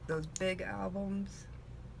those big albums,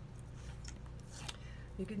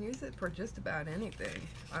 you can use it for just about anything.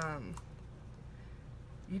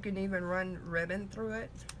 You can even run ribbon through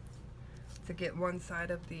it to get one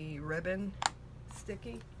side of the ribbon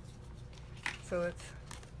sticky. So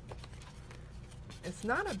it's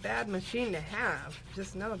not a bad machine to have.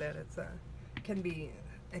 Just know that it's can be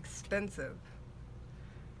expensive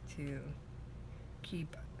to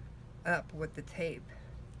keep up with the tape.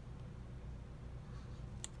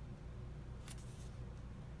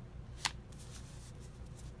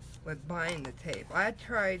 With buying the tape, I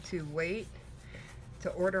try to wait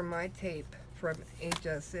to order my tape from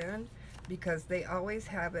HSN because they always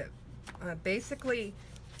have it basically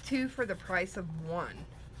 2 for the price of 1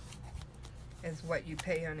 is what you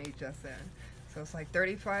pay on HSN. So it's like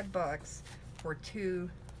 35 bucks for 2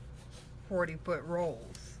 40-foot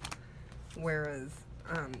rolls, whereas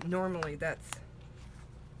normally that's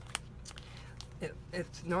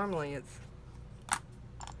normally it's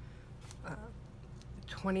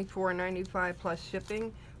 $24.95 plus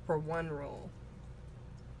shipping for 1 roll.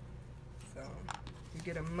 So you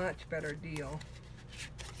get a much better deal.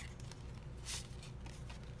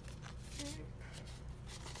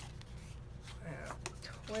 I have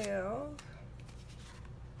 12,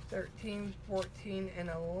 13, 14, and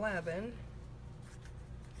 11.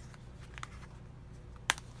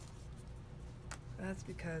 That's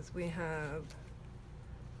because we have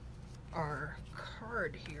our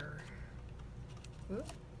card here.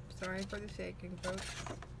 Oops, sorry for the shaking, folks.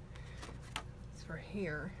 It's for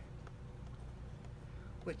here,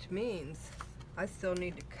 which means I still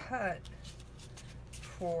need to cut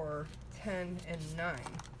for 10 and 9,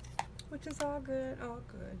 which is all good, all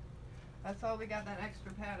good. That's all we got, that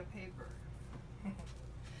extra pad of paper.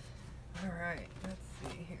 Alright, let's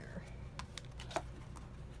see here.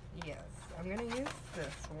 Yes, I'm going to use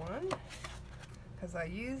this one because I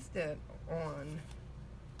used it on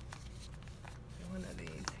one of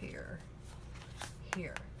these here.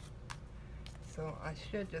 So I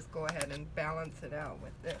should just go ahead and balance it out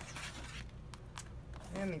with this.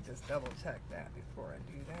 Let me just double check that before I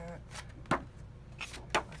do that.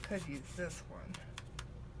 I could use this one.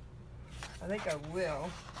 I think I will,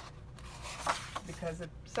 because if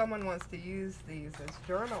someone wants to use these as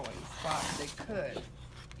journaling spots, they could,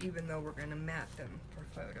 even though we're going to mat them for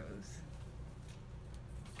photos.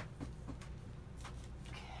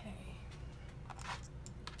 Okay.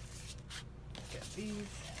 Get these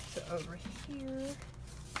to over here.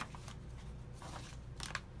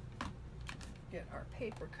 Get our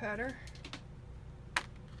paper cutter.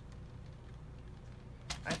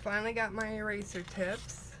 I finally got my eraser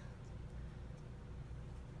tips.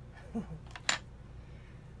 Alright.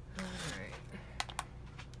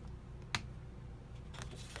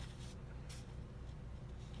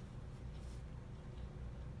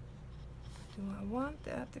 Do I want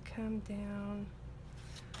that to come down?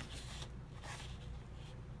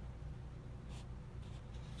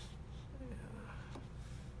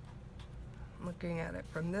 Looking at it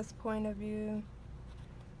from this point of view,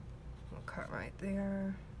 we'll cut right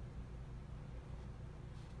there.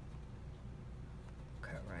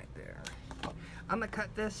 Cut right there. I'm gonna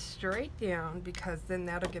cut this straight down because then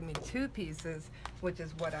that'll give me 2 pieces, which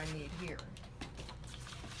is what I need here.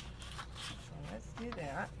 So let's do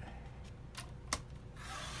that.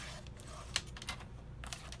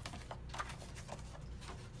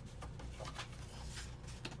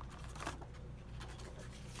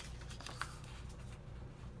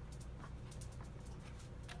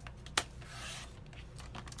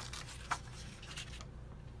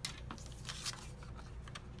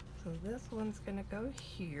 So this one's gonna go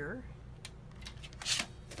here.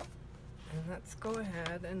 And let's go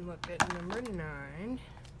ahead and look at number 9.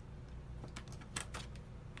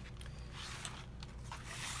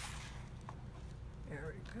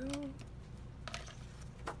 There we go.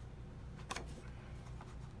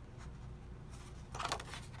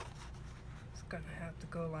 It's gonna have to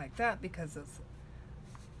go like that because it's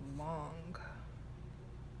long.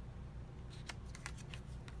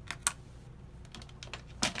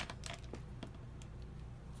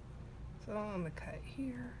 So I'm gonna cut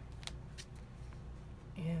here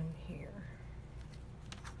and here.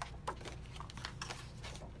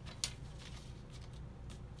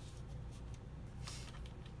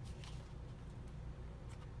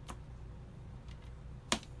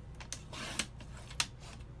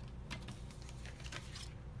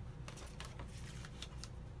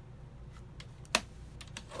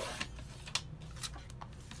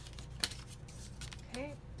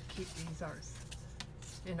 Okay, keep these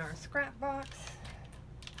in our scrap box.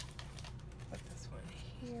 Put this one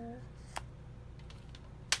here.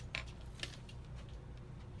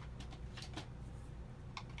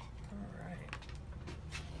 All right.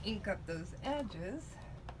 Ink up those edges.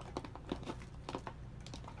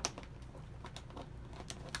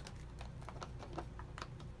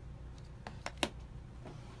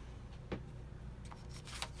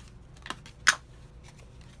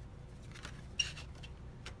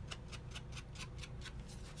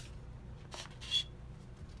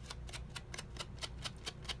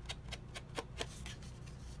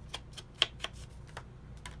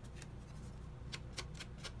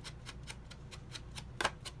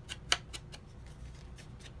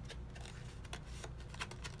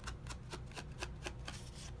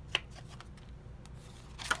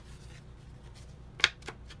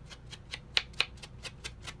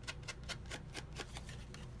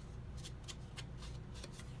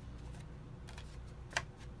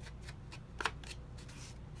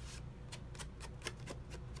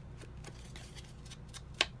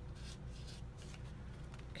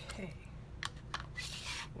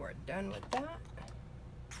 We're done with that.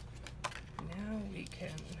 Now we can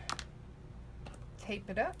tape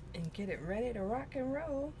it up and get it ready to rock and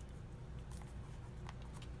roll.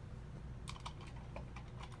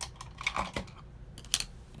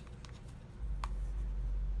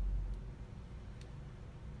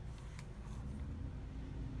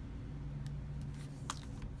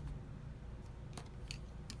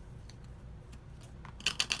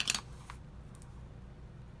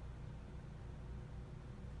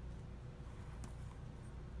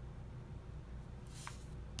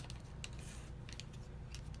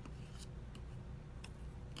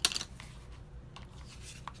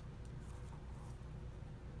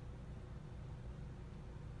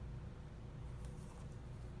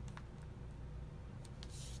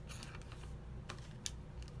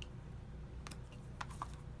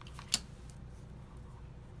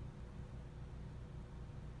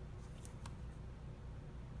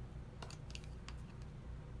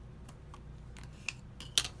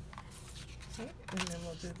 And then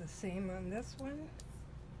we'll do the same on this one.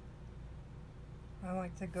 I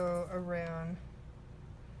like to go around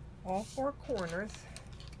all four corners,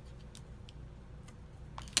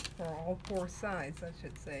 or all four sides, I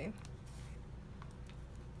should say.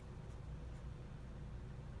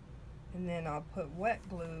 And then I'll put wet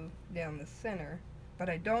glue down the center, but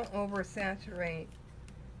I don't oversaturate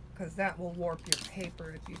because that will warp your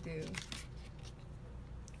paper if you do.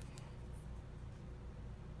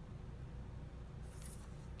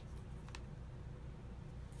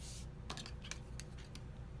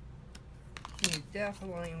 You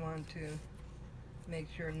definitely want to make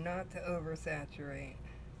sure not to oversaturate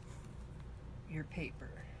your paper.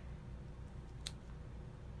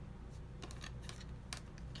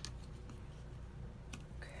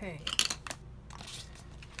 Okay,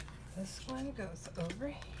 this one goes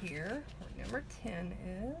over here where number 10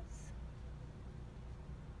 is.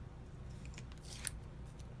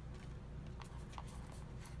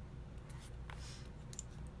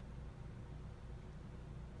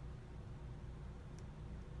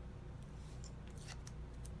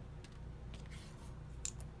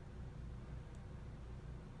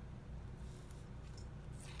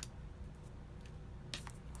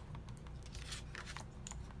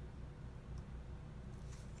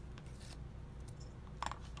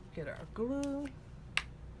 Get our glue. We're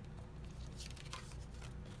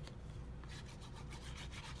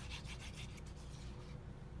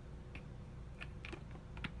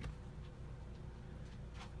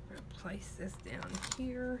gonna place this down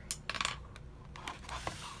here.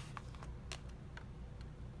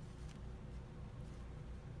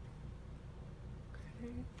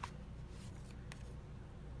 Okay.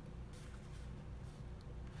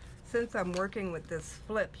 Since I'm working with this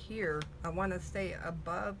flip here, I want to stay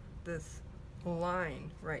above this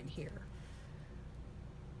line right here.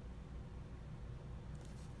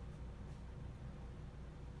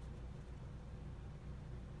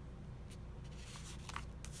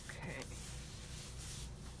 Okay.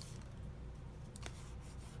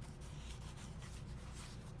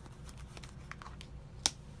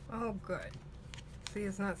 Oh, good. See,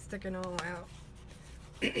 it's not sticking all out.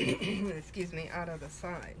 excuse me, out of the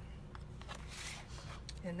side.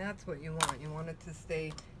 And that's what you want. You want it to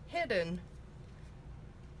stay hidden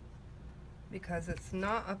because it's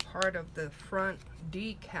not a part of the front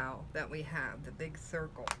decal that we have, the big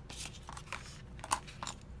circle.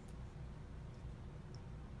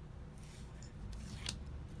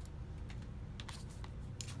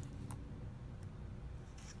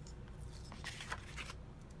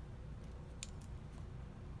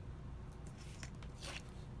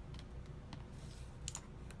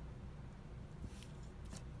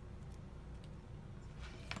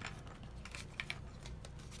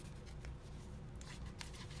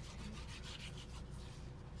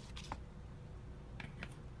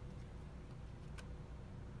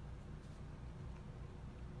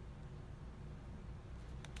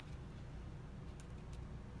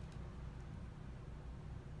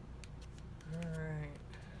 Alright,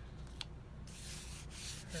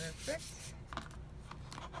 perfect.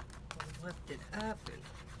 We'll lift it up and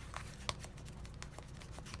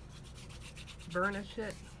burnish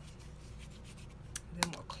it.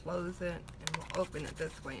 Then we'll close it and we'll open it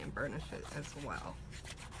this way and burnish it as well.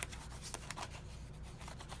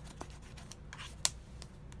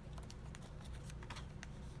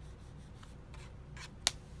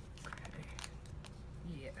 Okay.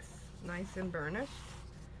 Yes, nice and burnished.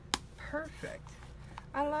 Perfect.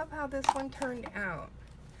 I love how this one turned out.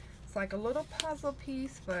 It's like a little puzzle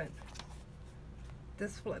piece, but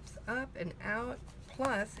this flips up and out.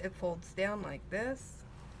 Plus, it folds down like this.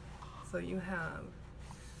 So you have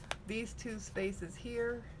these two spaces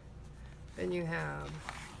here. Then you have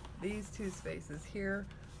these two spaces here,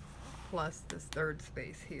 plus this third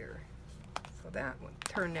space here. So that one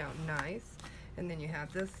turned out nice. And then you have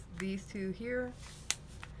these two here,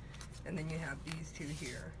 and then you have these two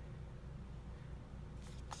here.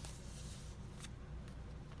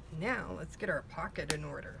 Now let's get our pocket in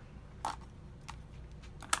order,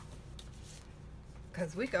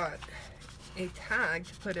 because we got a tag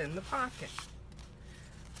to put in the pocket.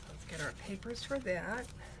 Let's get our papers for that.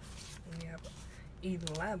 And we have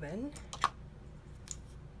 11.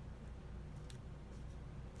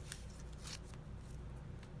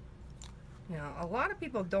 Now a lot of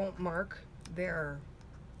people don't mark their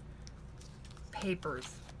papers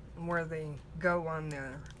where they go on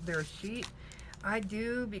their sheet. I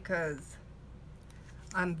do because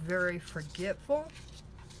I'm very forgetful,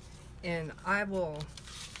 and I will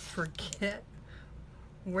forget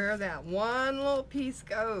where that one little piece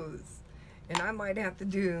goes, and I might have to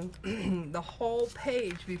do the whole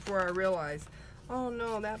page before I realize, oh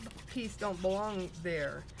no, that piece don't belong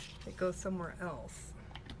there, it goes somewhere else.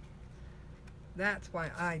 That's why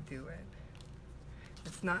I do it.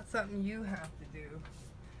 It's not something you have to do.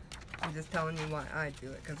 I'm just telling you why I do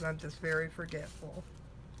it, because I'm just very forgetful.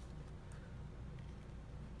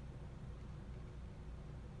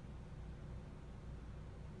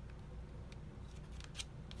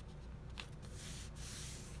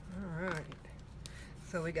 Alright,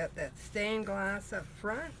 so we got that stained glass up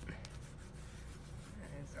front. That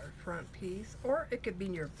is our front piece, or it could be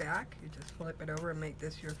your back. You just flip it over and make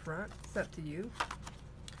this your front. It's up to you.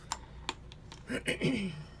 Then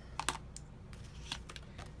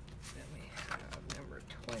we have number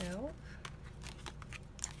 12.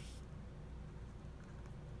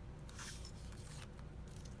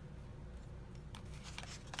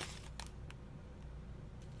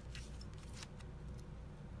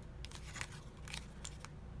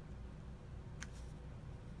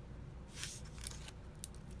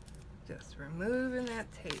 Just removing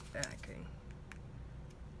that tape backing.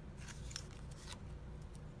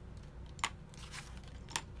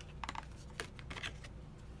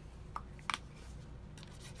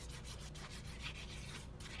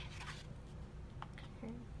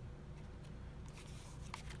 Okay.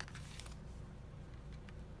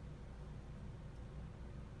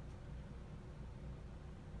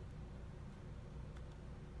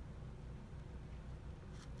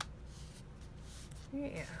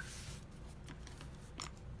 Yeah.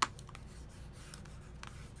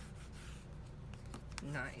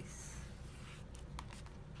 Nice.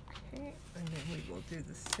 Okay, and then we will do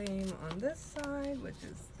the same on this side, which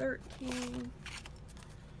is 13.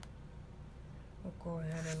 We'll go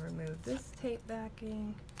ahead and remove this tape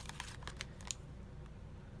backing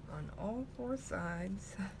on all 4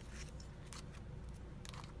 sides.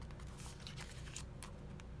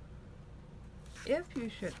 If you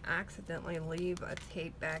should accidentally leave a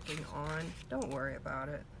tape backing on, don't worry about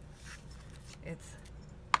it.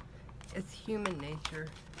 It's human nature.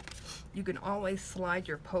 You can always slide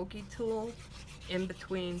your pokey tool in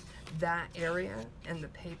between that area and the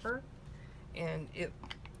paper, and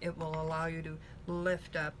it will allow you to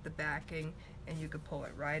lift up the backing and you can pull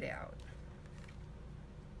it right out.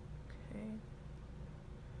 Okay.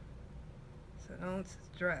 So don't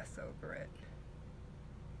stress over it.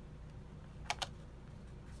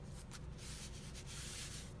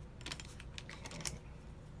 Okay.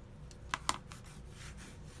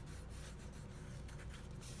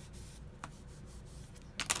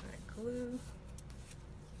 So I glue.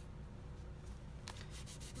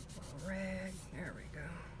 A rag. There we go.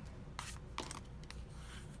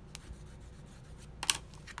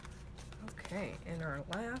 Okay, and our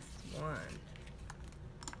last one.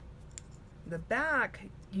 The back,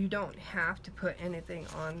 you don't have to put anything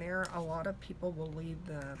on there. A lot of people will leave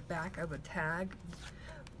the back of a tag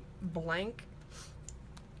blank,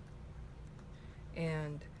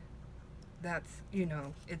 and that's, you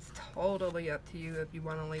know, it's totally up to you if you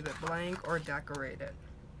want to leave it blank or decorate it.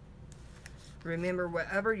 Remember,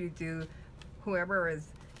 whatever you do, whoever is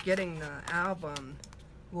getting the album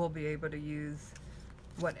will be able to use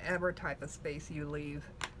whatever type of space you leave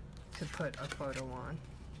to put a photo on.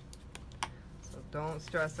 So don't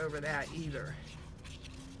stress over that either.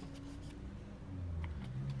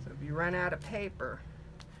 So if you run out of paper,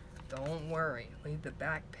 don't worry, leave the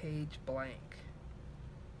back page blank.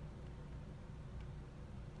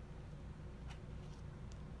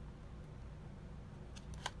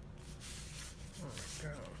 There we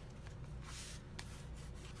go.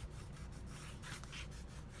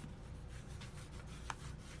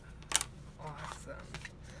 Awesome.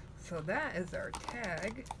 So that is our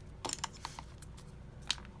tag.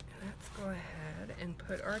 Let's go ahead and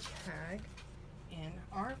put our tag in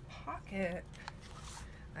our pocket.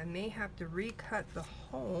 I may have to recut the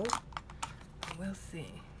hole. We'll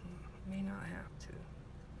see. May not have to.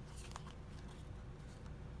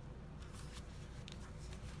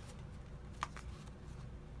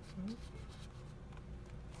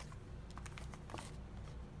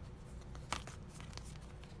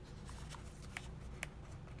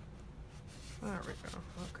 There we go.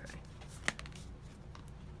 Okay.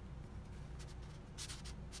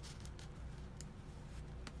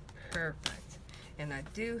 Perfect. And I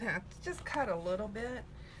do have to just cut a little bit.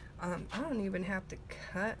 I don't even have to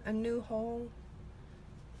cut a new hole.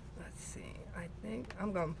 Let's see. I think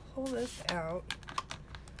I'm going to pull this out.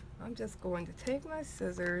 I'm just going to take my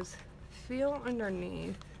scissors, feel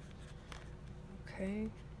underneath, okay,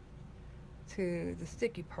 to the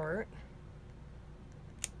sticky part.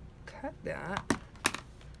 Cut that.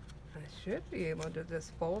 I should be able to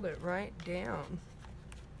just fold it right down,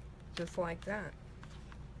 just like that.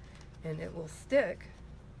 And it will stick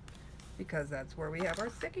because that's where we have our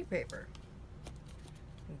sticky paper.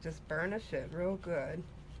 And just burnish it real good.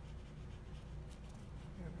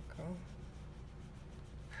 There we go.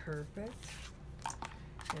 Perfect.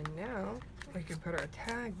 And now we can put our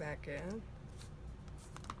tag back in.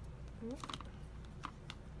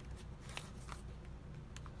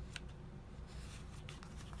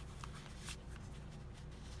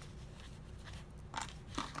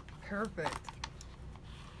 Perfect.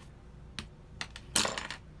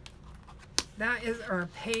 That is our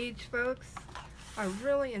page, folks. I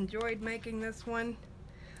really enjoyed making this one.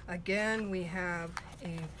 Again, we have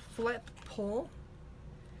a flip pull.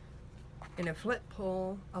 And a flip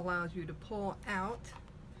pull allows you to pull out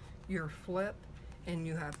your flip, and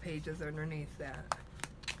you have pages underneath that.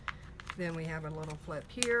 Then we have a little flip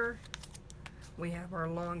here. We have our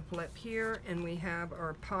long flip here, and we have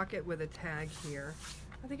our pocket with a tag here.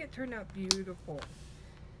 I think it turned out beautiful.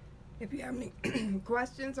 If you have any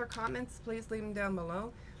questions or comments, please leave them down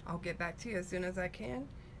below. I'll get back to you as soon as I can.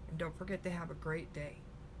 And don't forget to have a great day.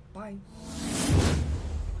 Bye.